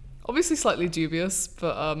obviously slightly dubious,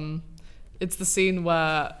 but it's the scene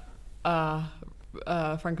where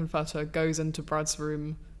Frankenfurter goes into Brad's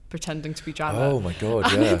room pretending to be Janet. Oh my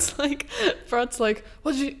god, And yeah. it's like Brad's like,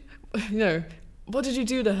 what did you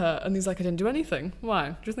do to her? And he's like, I didn't do anything. Why?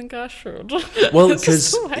 Do you think I should? Well, It's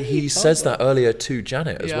because just the way he does says it. that earlier to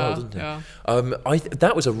Janet as well, Yeah, doesn't he? yeah.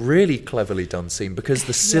 That was a really cleverly done scene because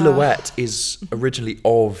the silhouette is originally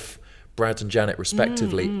of Brad and Janet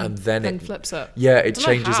respectively, and then it flips it. Yeah, it Don't know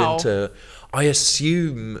changes how. into. I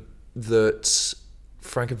assume that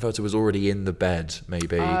Frankenfurter was already in the bed,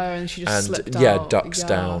 maybe. Oh, and she just slipped out. ducks Yeah.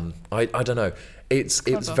 down. I don't know. It's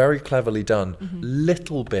Clever. very cleverly done.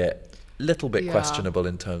 Little bit Yeah. questionable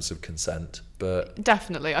in terms of consent, but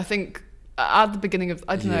Definitely. I think at the beginning of,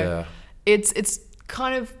 I don't know, it's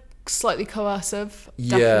kind of slightly coercive.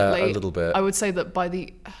 Yeah, Definitely. a little bit. I would say that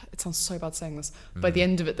it sounds so bad saying this, by the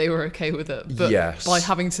end of it they were okay with it. But Yes. by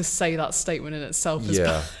having to say that statement in itself is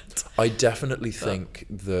bad. I definitely think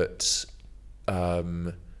that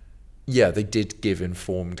they did give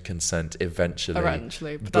informed consent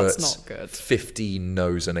eventually, but that's not good. 15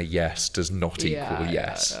 no's and a yes does not equal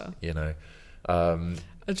yes. Yeah. You know.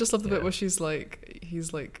 I just love the bit where he's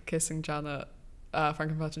like kissing Janet,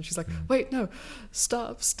 Frankenfurter, and she's like, wait, no,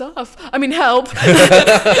 stop, I mean, help.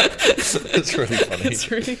 It's really funny.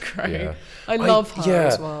 It's really great. Yeah. I love her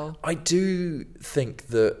as well. I do think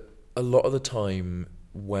that a lot of the time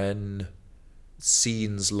when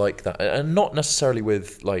scenes like that, and not necessarily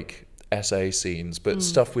with like essay scenes, but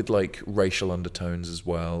stuff with like racial undertones as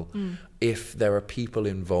well. If there are people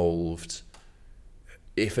involved,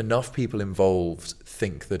 if enough people involved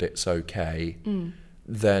think that it's okay,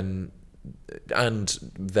 then, and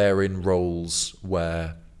they're in roles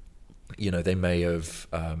where, they may have,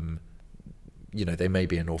 they may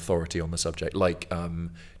be an authority on the subject, like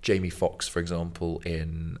Jamie Foxx, for example,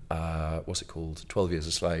 in, what's it called? 12 Years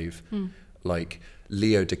a Slave. Like,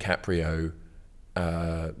 Leo DiCaprio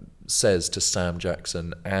says to Sam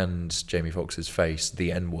Jackson and Jamie Foxx's face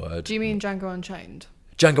the N-word. Do you mean Django Unchained?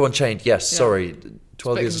 Django Unchained, yes, Yeah. sorry.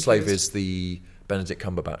 12 Years a Slave confused. is the Benedict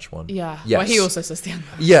Cumberbatch one. Yeah. Yes. Well, he also says the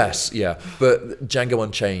N-word. Yes, yeah. But Django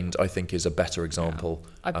Unchained, I think, is a better example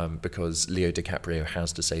because Leo DiCaprio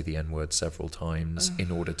has to say the N-word several times in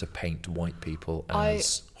order to paint white people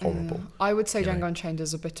as horrible. I would say you know. Django Unchained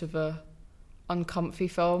is a bit of a uncomfy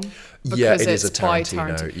film. Yeah, because it is it's a by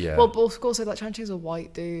Tarantino, yeah. Well, but also, like, Tarantino's a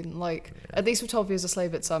white dude. Like, at least with 12 Years a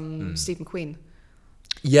Slave, it's Steve McQueen.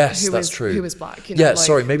 Yes, who that's is- true. who is black,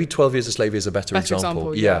 sorry, maybe 12 Years a Slave is a better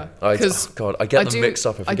example. Yeah. I get them mixed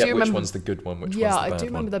up. I forget which one's the good one, which one's the bad one. I do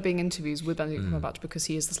remember there being interviews with Benedict Cumberbatch because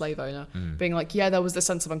he is the slave owner, being like, there was this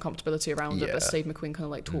sense of uncomfortability around it, but Steve McQueen kind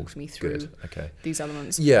of like talked me through these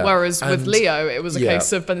elements. Yeah. Whereas with And- Leo, it was a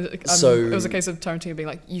case of it was a case of Tarantino being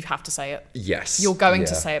like, you have to say it. Yes. You're going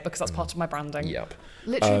to say it because that's part of my branding. Yep.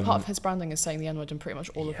 Literally part of his branding is saying the N-word in pretty much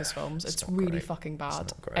all of his films. It's not really great. fucking bad.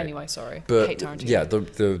 It's not great. Anyway, sorry. But hate Tarantino. yeah,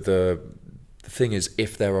 the thing is,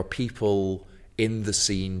 if there are people in the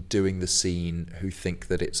scene doing the scene who think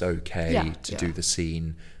that it's okay to do the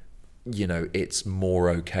scene, it's more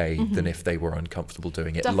okay than if they were uncomfortable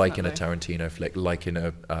doing it. Like in a Tarantino flick, like in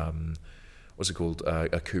a what's it called,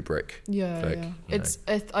 a Kubrick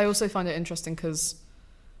flick. I also find it interesting because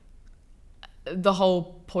the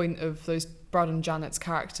whole point of those Brad and Janet's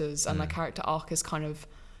characters and their character arc is kind of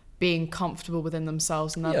being comfortable within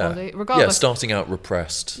themselves and their body, regardless. Yeah, starting out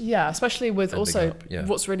repressed. Yeah, especially with also up,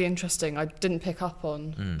 what's really interesting, I didn't pick up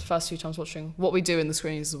on the first few times watching. What we do in the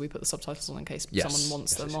screenings is we put the subtitles on in case someone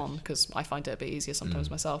wants them on, because I find it a bit easier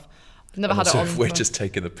sometimes myself. I've never had it on. If we're just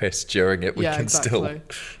taking the piss during it, we can still.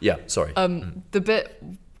 Yeah, sorry. The bit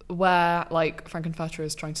where like Frankenfurter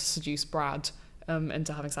is trying to seduce Brad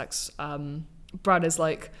into having sex, Brad is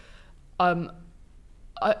like,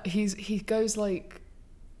 he goes like.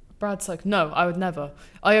 Brad's like, no, I would never.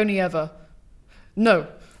 I only ever. No,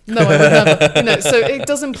 I would never. So it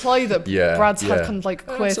does imply that Brad's had kind of like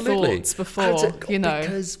queer thoughts before,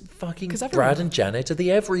 Because fucking Brad everyone. and Janet are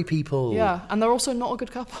the every people. Yeah, and they're also not a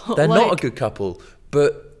good couple. They're not a good couple,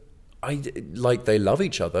 but they love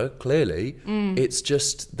each other, clearly. It's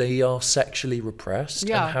just they are sexually repressed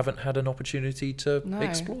and haven't had an opportunity to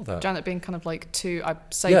explore that. Janet being kind of like too, I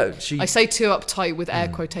say too uptight with air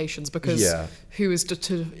quotations because who is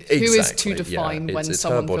to define when it's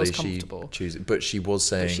someone her body, feels comfortable? But she was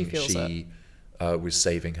saying she was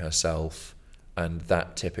saving herself, and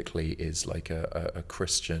that typically is like a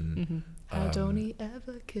Christian. Had only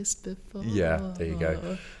ever kissed before. Yeah, there you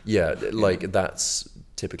go. Yeah, like that's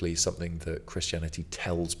typically something that Christianity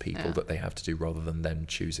tells people that they have to do rather than them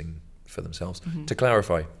choosing for themselves. To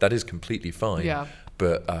clarify, that is completely fine. Yeah.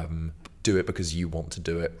 But do it because you want to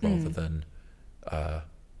do it rather than. I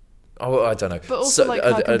don't know. But also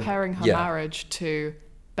her comparing her marriage to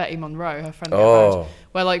Betty Monroe, her friend,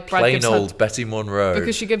 where like Brad plain gives old her, Betty Monroe,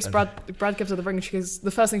 because she gives Brad gives her the ring. She goes,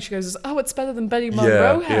 the first thing she goes is, "Oh, it's better than Betty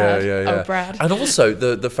Monroe had." Yeah. Oh, Brad. And also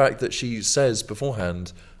the fact that she says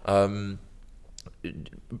beforehand,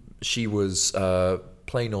 she was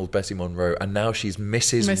plain old Betty Monroe, and now she's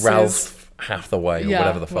Mrs. Ralph Hathaway or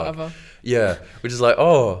whatever the fuck. Whatever. Yeah, which is like,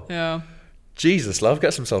 Jesus, love,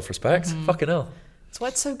 get some self-respect. Fucking hell. That's why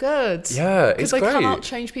it's so good. Yeah, it's great. Because they great. cannot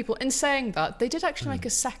change people. In saying that, they did actually make a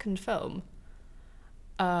second film.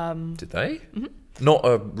 Did they? Mm-hmm. Not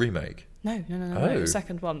a remake. No, a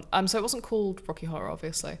second one. So it wasn't called Rocky Horror,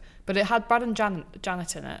 obviously, but it had Brad and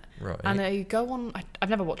Janet in it. Right. And they go on. I've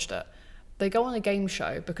never watched it. They go on a game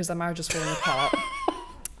show because their marriage is falling apart.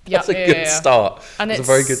 That's a good start. And it's a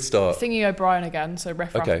very good start. Thingy O'Brien again, so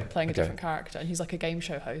Riff Raff playing a different character, and he's like a game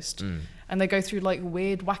show host. And they go through like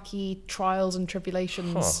weird, wacky trials and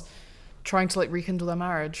tribulations, trying to like rekindle their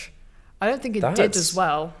marriage. I don't think it did as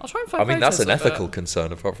well. I'll try and find. I mean, that's an photos of ethical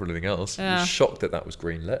concern apart from anything else. I'm shocked that was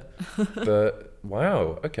greenlit. But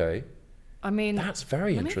wow, okay. I mean, that's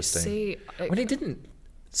very interesting. When it didn't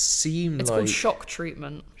seem it's like called Shock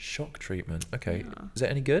Treatment. Shock Treatment. Okay, is it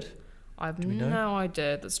any good? I have no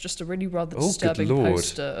idea. That's just a really rather disturbing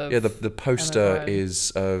poster. Of the poster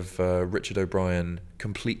is of Richard O'Brien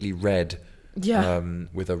completely red,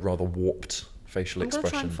 with a rather warped facial expression.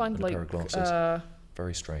 I'm gonna try and find and a pair of glasses.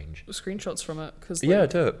 Very strange. Screenshots from it, because Yeah,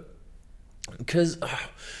 do it. Because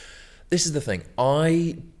this is the thing.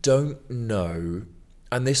 I don't know,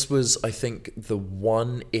 and this was, I think, the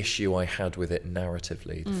one issue I had with it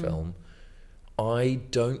narratively, the film. I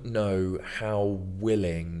don't know how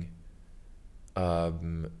willing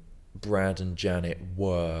Brad and Janet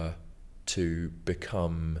were to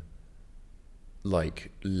become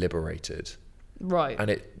like liberated. right.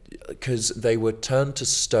 And because they were turned to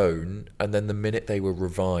stone, and then the minute they were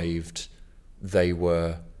revived, they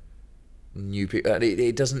were new people. And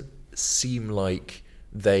it doesn't seem like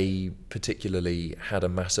they particularly had a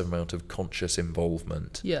massive amount of conscious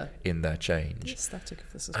involvement in their change. The aesthetic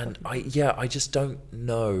of this is And fucking I just don't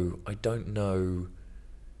know. I don't know.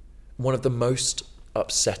 One of the most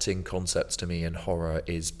upsetting concepts to me in horror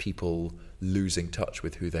is people losing touch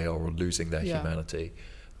with who they are or losing their humanity.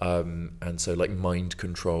 And so like mind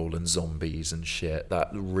control and zombies and shit, that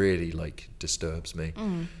really like disturbs me.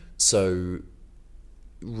 So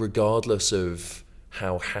regardless of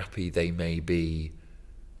how happy they may be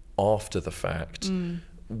after the fact,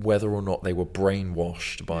 whether or not they were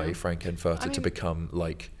brainwashed by Frankenfurter to become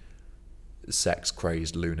like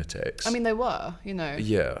sex-crazy lunatics. I mean, they were, you know.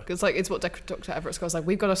 Yeah. Because like, it's what Dr. Everett Scott's like,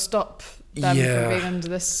 we've got to stop them from being under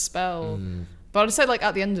this spell. But I'd say like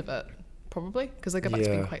at the end of it, probably, because they go back to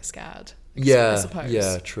being quite scared. I suppose.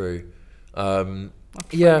 Yeah, true. I Frank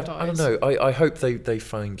don't dies. know. I hope they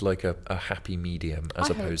find like a happy medium as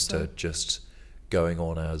I hope opposed so. to just going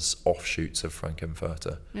on as offshoots of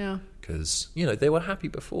Frankenfurter. Yeah. Because, you know, they were happy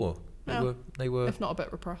before. They were If not a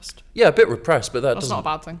bit repressed. yeah, a bit repressed, but That's doesn't not a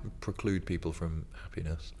bad thing. preclude people from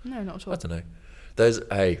happiness. No, not at all. I don't know. There's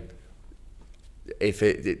if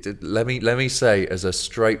let me say, as a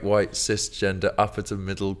straight white cisgender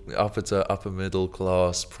upper middle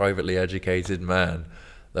class privately educated man,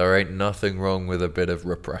 there ain't nothing wrong with a bit of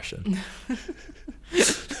repression.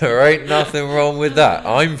 There ain't nothing wrong with that.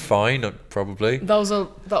 I'm fine, probably. That was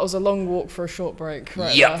a long walk for a short break,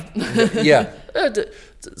 right? Yep. there. Yeah.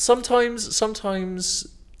 Sometimes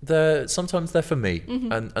they're for me,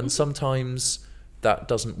 and sometimes that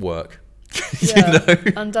doesn't work. Yeah. You know?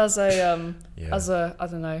 And as a I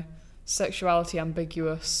don't know, sexuality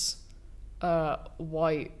ambiguous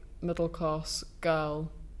white middle class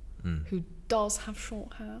girl who does have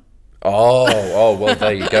short hair. Oh, well,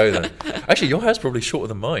 there you go then. Actually, your hair's probably shorter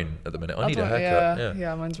than mine at the minute. I need a haircut.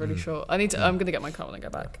 Yeah, mine's really short. I'm going to get my cut when I go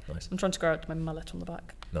back. Nice. I'm trying to grow out my mullet on the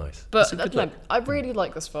back. Nice. But That's a good look. I really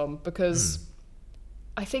like this film because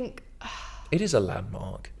I think It is a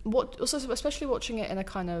landmark. especially watching it in a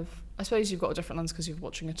kind of, I suppose you've got a different lens because you're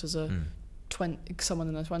watching it as a someone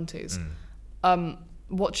in their 20s.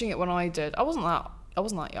 Watching it when I did, I wasn't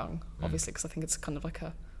that young, obviously, because I think it's kind of like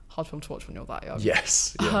a hard film to watch when you're that young.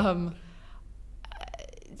 Yes. Yeah.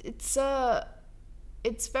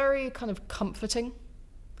 It's very kind of comforting,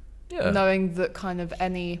 knowing that kind of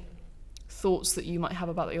any thoughts that you might have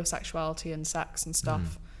about your sexuality and sex and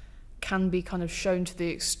stuff can be kind of shown to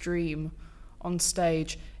the extreme on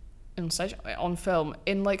film,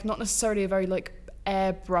 in like not necessarily a very like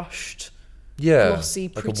airbrushed, glossy,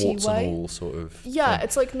 like pretty a warts way. and all sort of thing.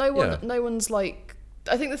 It's like no one's like.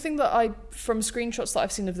 I think the thing that from screenshots that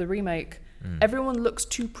I've seen of the remake, everyone looks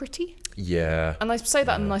too pretty. Yeah. And I say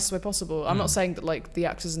that in the nicest way possible. I'm not saying that like the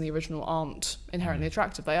actors in the original aren't inherently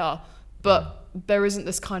attractive. They are, but there isn't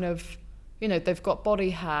this kind of, you know, they've got body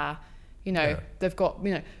hair, you know, they've got,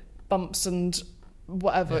 you know, bumps and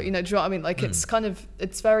whatever, you know, do you know what I mean? Like it's kind of,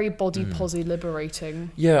 it's very body posy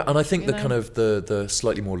liberating. Yeah, and I think the kind of the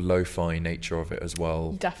slightly more lo-fi nature of it as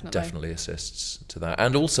well Definitely assists to that.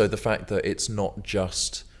 And also the fact that it's not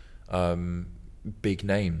just big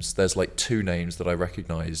names. There's like 2 names that I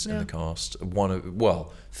recognise in the cast.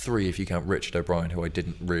 Three if you count Richard O'Brien, who I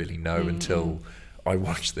didn't really know until I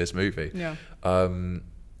watched this movie. Yeah.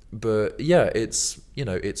 But yeah, it's, you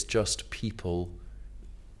know, it's just people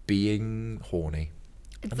being horny.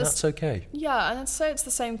 And that's okay. Yeah, and I'd say it's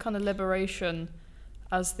the same kind of liberation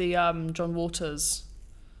as the John Waters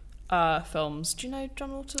films. Do you know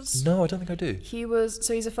John Waters? No, I don't think I do. He's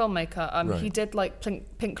a filmmaker. Right. He did like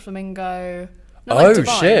Pink Flamingo. Divine.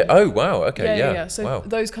 Shit. Oh, wow. Okay, yeah. So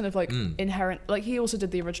those kind of like inherent, like he also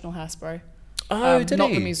did the original Hairspray. Oh, did not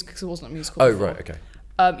he? the music, because it wasn't a musical. Oh, before. right, okay.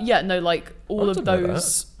 Like all of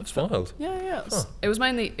those. That's wild. Yeah. Huh. It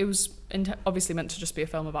was obviously meant to just be a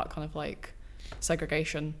film about kind of like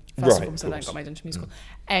segregation. First of all, so then it got made into a musical.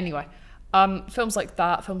 Anyway, films like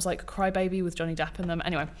that, films like Cry Baby with Johnny Depp in them.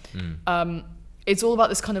 Anyway, it's all about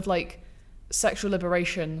this kind of like sexual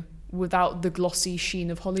liberation without the glossy sheen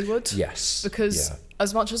of Hollywood. Yes. Because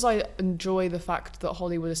as much as I enjoy the fact that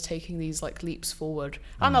Hollywood is taking these like leaps forward,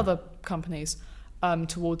 and other companies,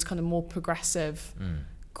 towards kind of more progressive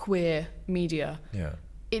queer media, Yeah.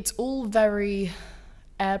 it's all very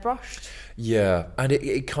airbrushed. Yeah, and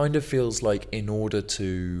it kind of feels like in order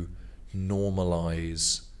to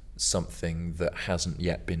normalise something that hasn't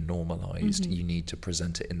yet been normalised, you need to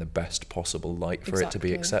present it in the best possible light for it to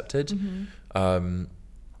be accepted.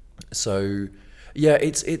 So, yeah,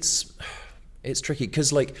 it's tricky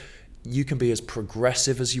because, like, you can be as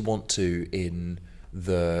progressive as you want to in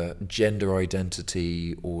the gender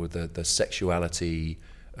identity or the sexuality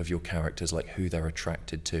of your characters, like who they're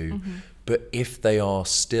attracted to. But if they are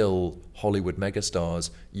still Hollywood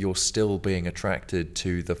megastars, you're still being attracted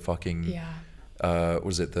to the fucking,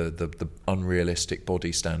 was it the unrealistic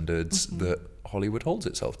body standards that Hollywood holds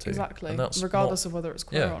itself to? Exactly, and that's regardless of whether it's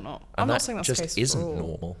queer or not. I'm not saying that's the case just for isn't all.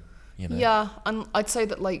 normal. You know? Yeah, and I'd say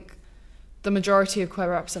that, like, the majority of queer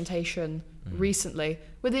representation recently,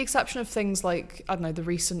 with the exception of things like, I don't know, the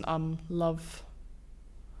recent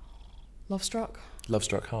Lovestruck?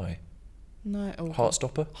 Lovestruck High. No. Oh,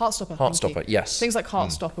 Heartstopper? Heartstopper, yes. Things like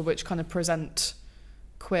Heartstopper, which kind of present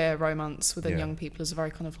queer romance within Yeah. young people as a very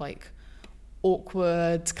kind of, like,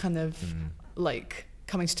 awkward, kind of, like,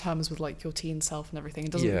 coming to terms with, like, your teen self and everything.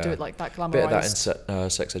 It doesn't do it like that glamorized. Bit of that in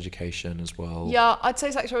sex education as well. Yeah, I'd say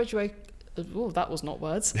sexual education. Oh, that was not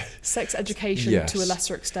words. Sex education to a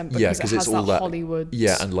lesser extent because it has all that Hollywood,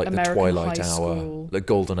 and like American the Twilight high Hour, school. the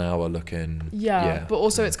Golden Hour looking. Yeah, but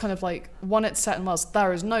also it's kind of like, one, it's set in Wales.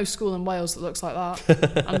 There is no school in Wales that looks like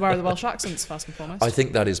that. And where are the Welsh accents, first and foremost? I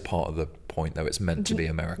think that is part of the point, though. It's meant to be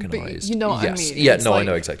Americanized. You know what I mean? Yeah, it's no, like, I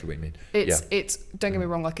know exactly what you mean. It's don't get me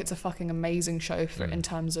wrong, like, it's a fucking amazing show in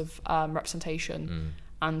terms of representation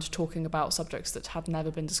and talking about subjects that have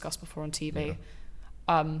never been discussed before on TV. Yeah.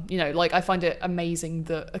 You know, like, I find it amazing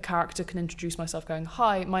that a character can introduce myself going,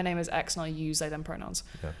 "Hi, my name is X and I use they them pronouns."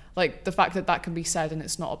 Yeah. Like, the fact that that can be said and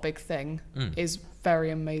it's not a big thing is very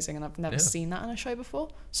amazing, and I've never seen that in a show before.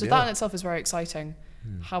 So that in itself is very exciting.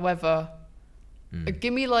 However,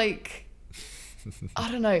 give me, like,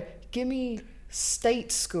 I don't know, give me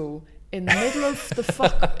state school in the middle of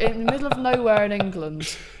in the middle of nowhere in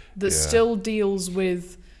England that still deals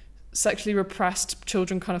with sexually repressed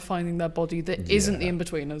children kind of finding their body that isn't the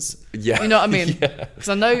in-betweeners. Yeah. You know what I mean? Because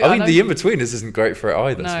I know the in-betweeners isn't great for it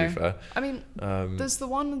either, to be fair. I mean, there's the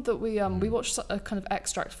one that we watched a kind of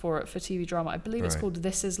extract for it for TV drama. I believe it's called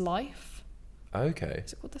This Is Life. Okay.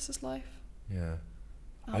 Is it called This Is Life? Yeah.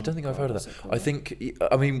 I don't think I've heard of that. I think,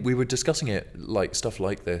 I mean, we were discussing it, like, stuff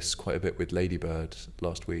like this quite a bit with Ladybird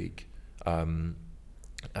last week. And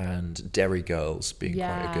Derry Girls being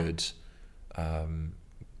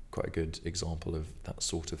quite a good example of that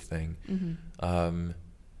sort of thing.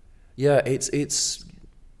 It's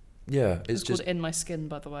just called In My Skin,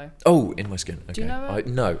 by the way. Oh, In My Skin. Okay. Do you know it?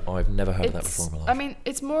 No, I've never heard of that before in my life. I mean,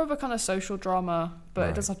 it's more of a kind of social drama, but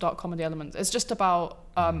it does have dark comedy elements. It's just about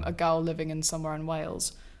a girl living in somewhere in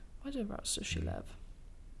Wales. Whereabouts does she live?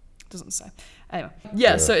 Doesn't say. Anyway,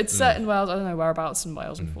 so it's set in Wales. I don't know whereabouts in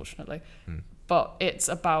Wales, unfortunately. But it's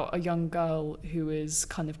about a young girl who is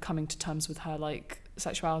kind of coming to terms with her, like,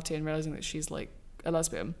 sexuality and realizing that she's, like, a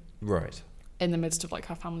lesbian, right, in the midst of, like,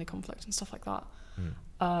 her family conflict and stuff like that.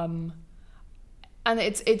 And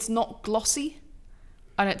it's not glossy,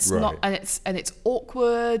 and it's not, and it's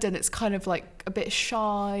awkward, and it's kind of like a bit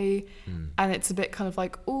shy, and it's a bit kind of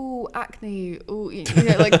like, ooh, acne, ooh, you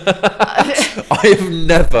know, like. I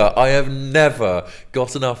have never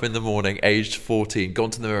gotten up in the morning, aged 14,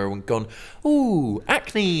 gone to the mirror and gone, ooh,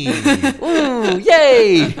 acne, ooh,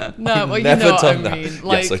 yay. No, well, you know what I mean.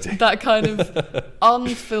 Like, yes, I do. That kind of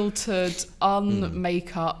unfiltered,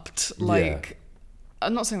 unmakeupped, like.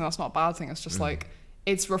 I'm not saying that's not a bad thing. It's just like,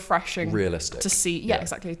 it's refreshing, realistic to see. Yeah,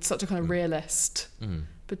 exactly. It's such a kind of realist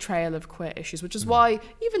portrayal of queer issues, which is why,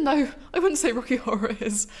 even though I wouldn't say Rocky Horror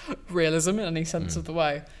is realism in any sense of the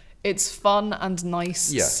way, it's fun and nice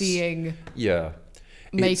seeing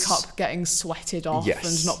makeup getting sweated off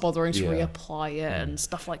and not bothering to reapply it and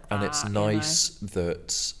stuff like that. And it's nice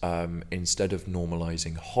that instead of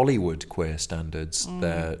normalising Hollywood queer standards,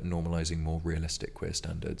 they're normalising more realistic queer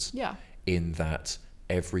standards. Yeah. In that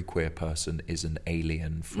every queer person is an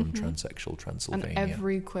alien from transsexual Transylvania. And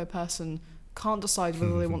every queer person can't decide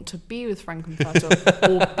whether they want to be with Frankenfurter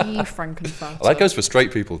or be Frankenfurter. Well, that goes for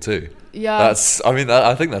straight people too. Yeah.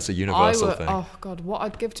 I think that's a universal thing. Oh God, what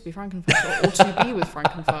I'd give to be Frankenfurter or to be with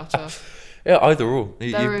Frankenfurter. Yeah, either or.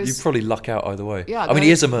 You probably luck out either way. Yeah, I mean, he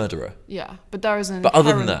is a murderer. Yeah, but there is an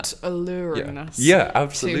other than that, alluringness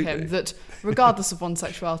absolutely. to him that, regardless of one's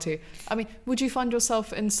sexuality, I mean, would you find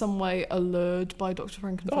yourself in some way allured by Dr.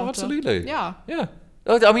 Frankenfurter? Oh, absolutely. Yeah. Yeah.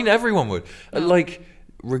 I mean, everyone would. Like,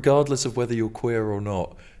 regardless of whether you're queer or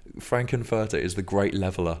not, Frankenfurter is the great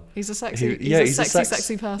leveler. He's a sexy,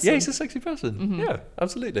 sexy person. Yeah, he's a sexy person. Yeah,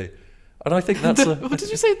 absolutely. And I think that's what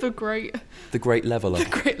did you say? The great leveler. The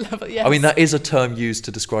great leveler. Yes. I mean, that is a term used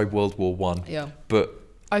to describe World War One. Yeah. But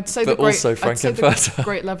I'd say also Frankenfurter. The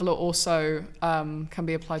great leveler also can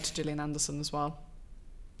be applied to Gillian Anderson as well.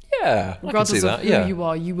 Yeah, regardless I can see that. of who you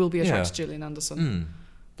are, you will be attracted to Gillian Anderson.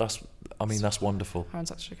 That's wonderful. Her own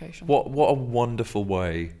sex education. What a wonderful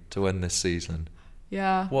way to end this season.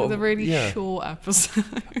 Yeah, with a really short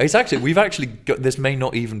episode. We've actually got, this may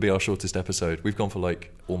not even be our shortest episode. We've gone for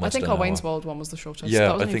like almost an hour. I think our Wayne's World one was the shortest. Yeah,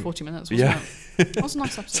 that was only 40 minutes, wasn't it? That was a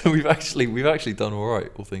nice episode. So we've actually done all right,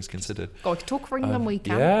 all things considered. God, we can talk for England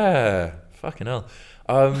weekend. Yeah, fucking hell.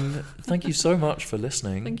 Thank you so much for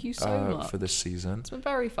listening. Thank you so much for this season. It's been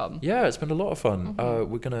very fun. Yeah, it's been a lot of fun.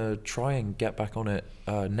 We're gonna try and get back on it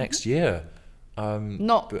next year.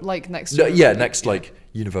 Next year. Yeah, like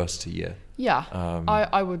university year. Yeah,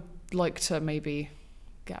 I would like to maybe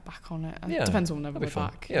get back on it. It depends on whenever we're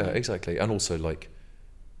back. Yeah, exactly. And also like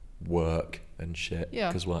work and shit. Yeah.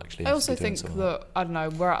 Because we'll actually. I also think that, I don't know,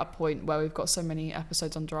 we're at a point where we've got so many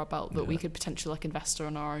episodes under our belt that we could potentially like invest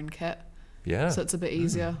in our own kit. Yeah. So it's a bit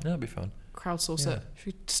easier. Yeah, it'd be fun. Crowdsource it.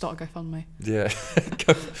 Should we start a GoFundMe? Yeah.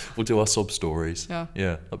 We'll do our sob stories. Yeah.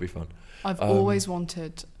 Yeah, that'd be fun. I've always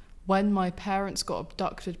wanted. When my parents got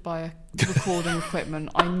abducted by recording equipment,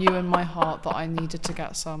 I knew in my heart that I needed to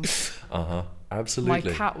get some.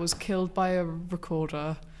 Absolutely. My cat was killed by a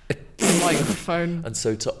recorder, a microphone. And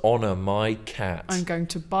so to honour my cat, I'm going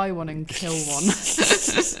to buy one and kill one.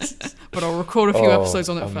 But I'll record a few episodes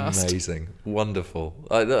on it first. Amazing. Wonderful.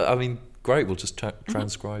 I mean, great. We'll just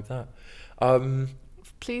transcribe that.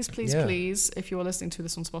 Please, if you are listening to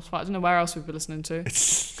this on Spotify, I don't know where else we've been listening to,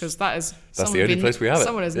 because that's the only place we have it.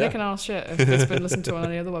 Someone is nicking our shit if it's been listened to on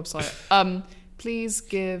any other website. Please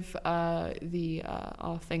give our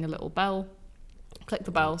thing a little bell. Click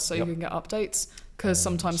the bell so you can get updates, because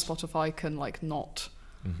sometimes Spotify can not.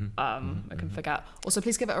 It can forget. Also,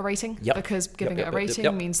 please give it a rating, because giving it a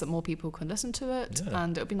rating means that more people can listen to it,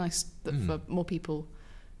 and it would be nice for more people.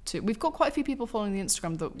 We've got quite a few people following the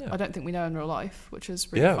Instagram that I don't think we know in real life, which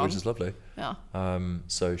is really fun. Which is lovely. Yeah.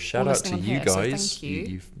 So shout out to you guys. So thank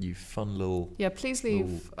you. You fun little. Yeah, please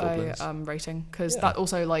leave a rating, because that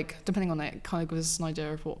also, depending on it, kind of gives us an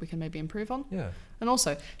idea of what we can maybe improve on. Yeah. And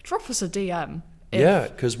also drop us a DM.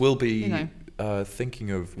 Because we'll be thinking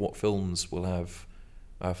of what films we'll have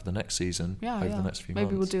for the next season over the next few months.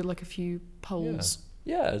 Maybe we'll do a few polls.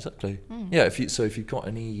 Yeah, exactly. Yeah, if you've got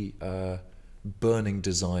any burning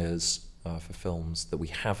desires for films that we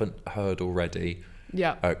haven't heard already,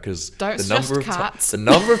 because the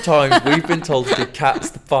number of times we've been told to do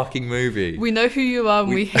Cats the fucking movie. We know who you are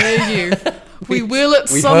and we hear you. We will at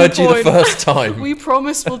some point. We heard you the first time. We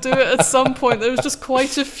promise we'll do it at some point. There was just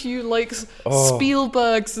quite a few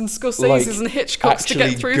Spielbergs and Scorseses and Hitchcocks to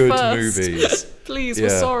get through good first. Movies. Please, we're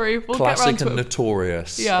sorry. We'll Classic get around to and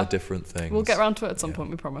Notorious are different things. We'll get around to it at some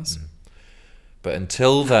point, we promise. But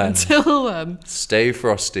until then, stay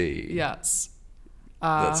frosty. Yes.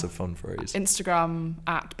 That's a fun phrase. Instagram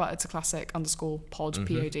 @ but it's a classic _ pod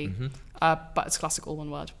POD. But it's classic, all one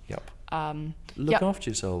word. Yep. Look after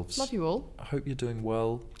yourselves. Love you all. I hope you're doing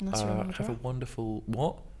well. Unless you're a murderer. Have a wonderful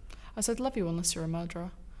what? I said love you unless you're a murderer.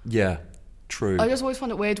 Yeah, true. I just always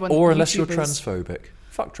find it weird when unless you're transphobic.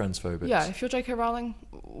 Fuck transphobics. Yeah, if you're J.K. Rowling,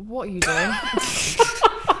 what are you doing?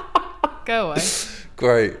 Go away.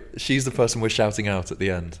 Great. She's the person we're shouting out at the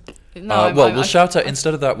end. No, we'll shout out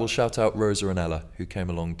instead of that. We'll shout out Rosa and Ella, who came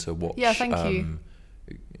along to watch. Yeah, thank you.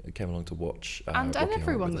 Came along to watch, and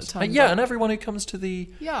everyone that turns and everyone who comes to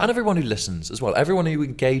and everyone who listens as well. Everyone who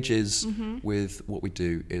engages with what we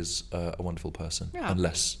do is a wonderful person,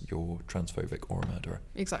 unless you're transphobic or a murderer.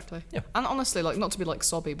 Exactly. Yeah. And honestly, not to be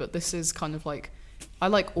sobby, but this is kind of I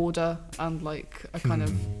like order and a kind of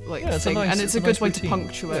thing, and it's a good way to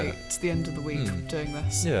punctuate the end of the week doing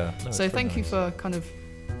this. Yeah. No, so thank you for kind of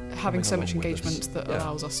having so much engagement that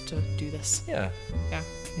allows us to do this. Yeah. Yeah.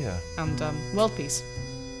 Yeah. And world peace.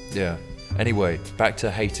 Yeah. Anyway, back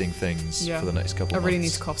to hating things for the next couple of months. I really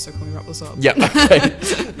need to cough, so can we wrap this up? Yeah,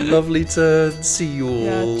 okay. Lovely to see you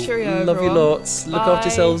all. Yeah, cheerio, Love everyone. you lots. Look after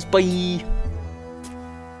yourselves. Bye.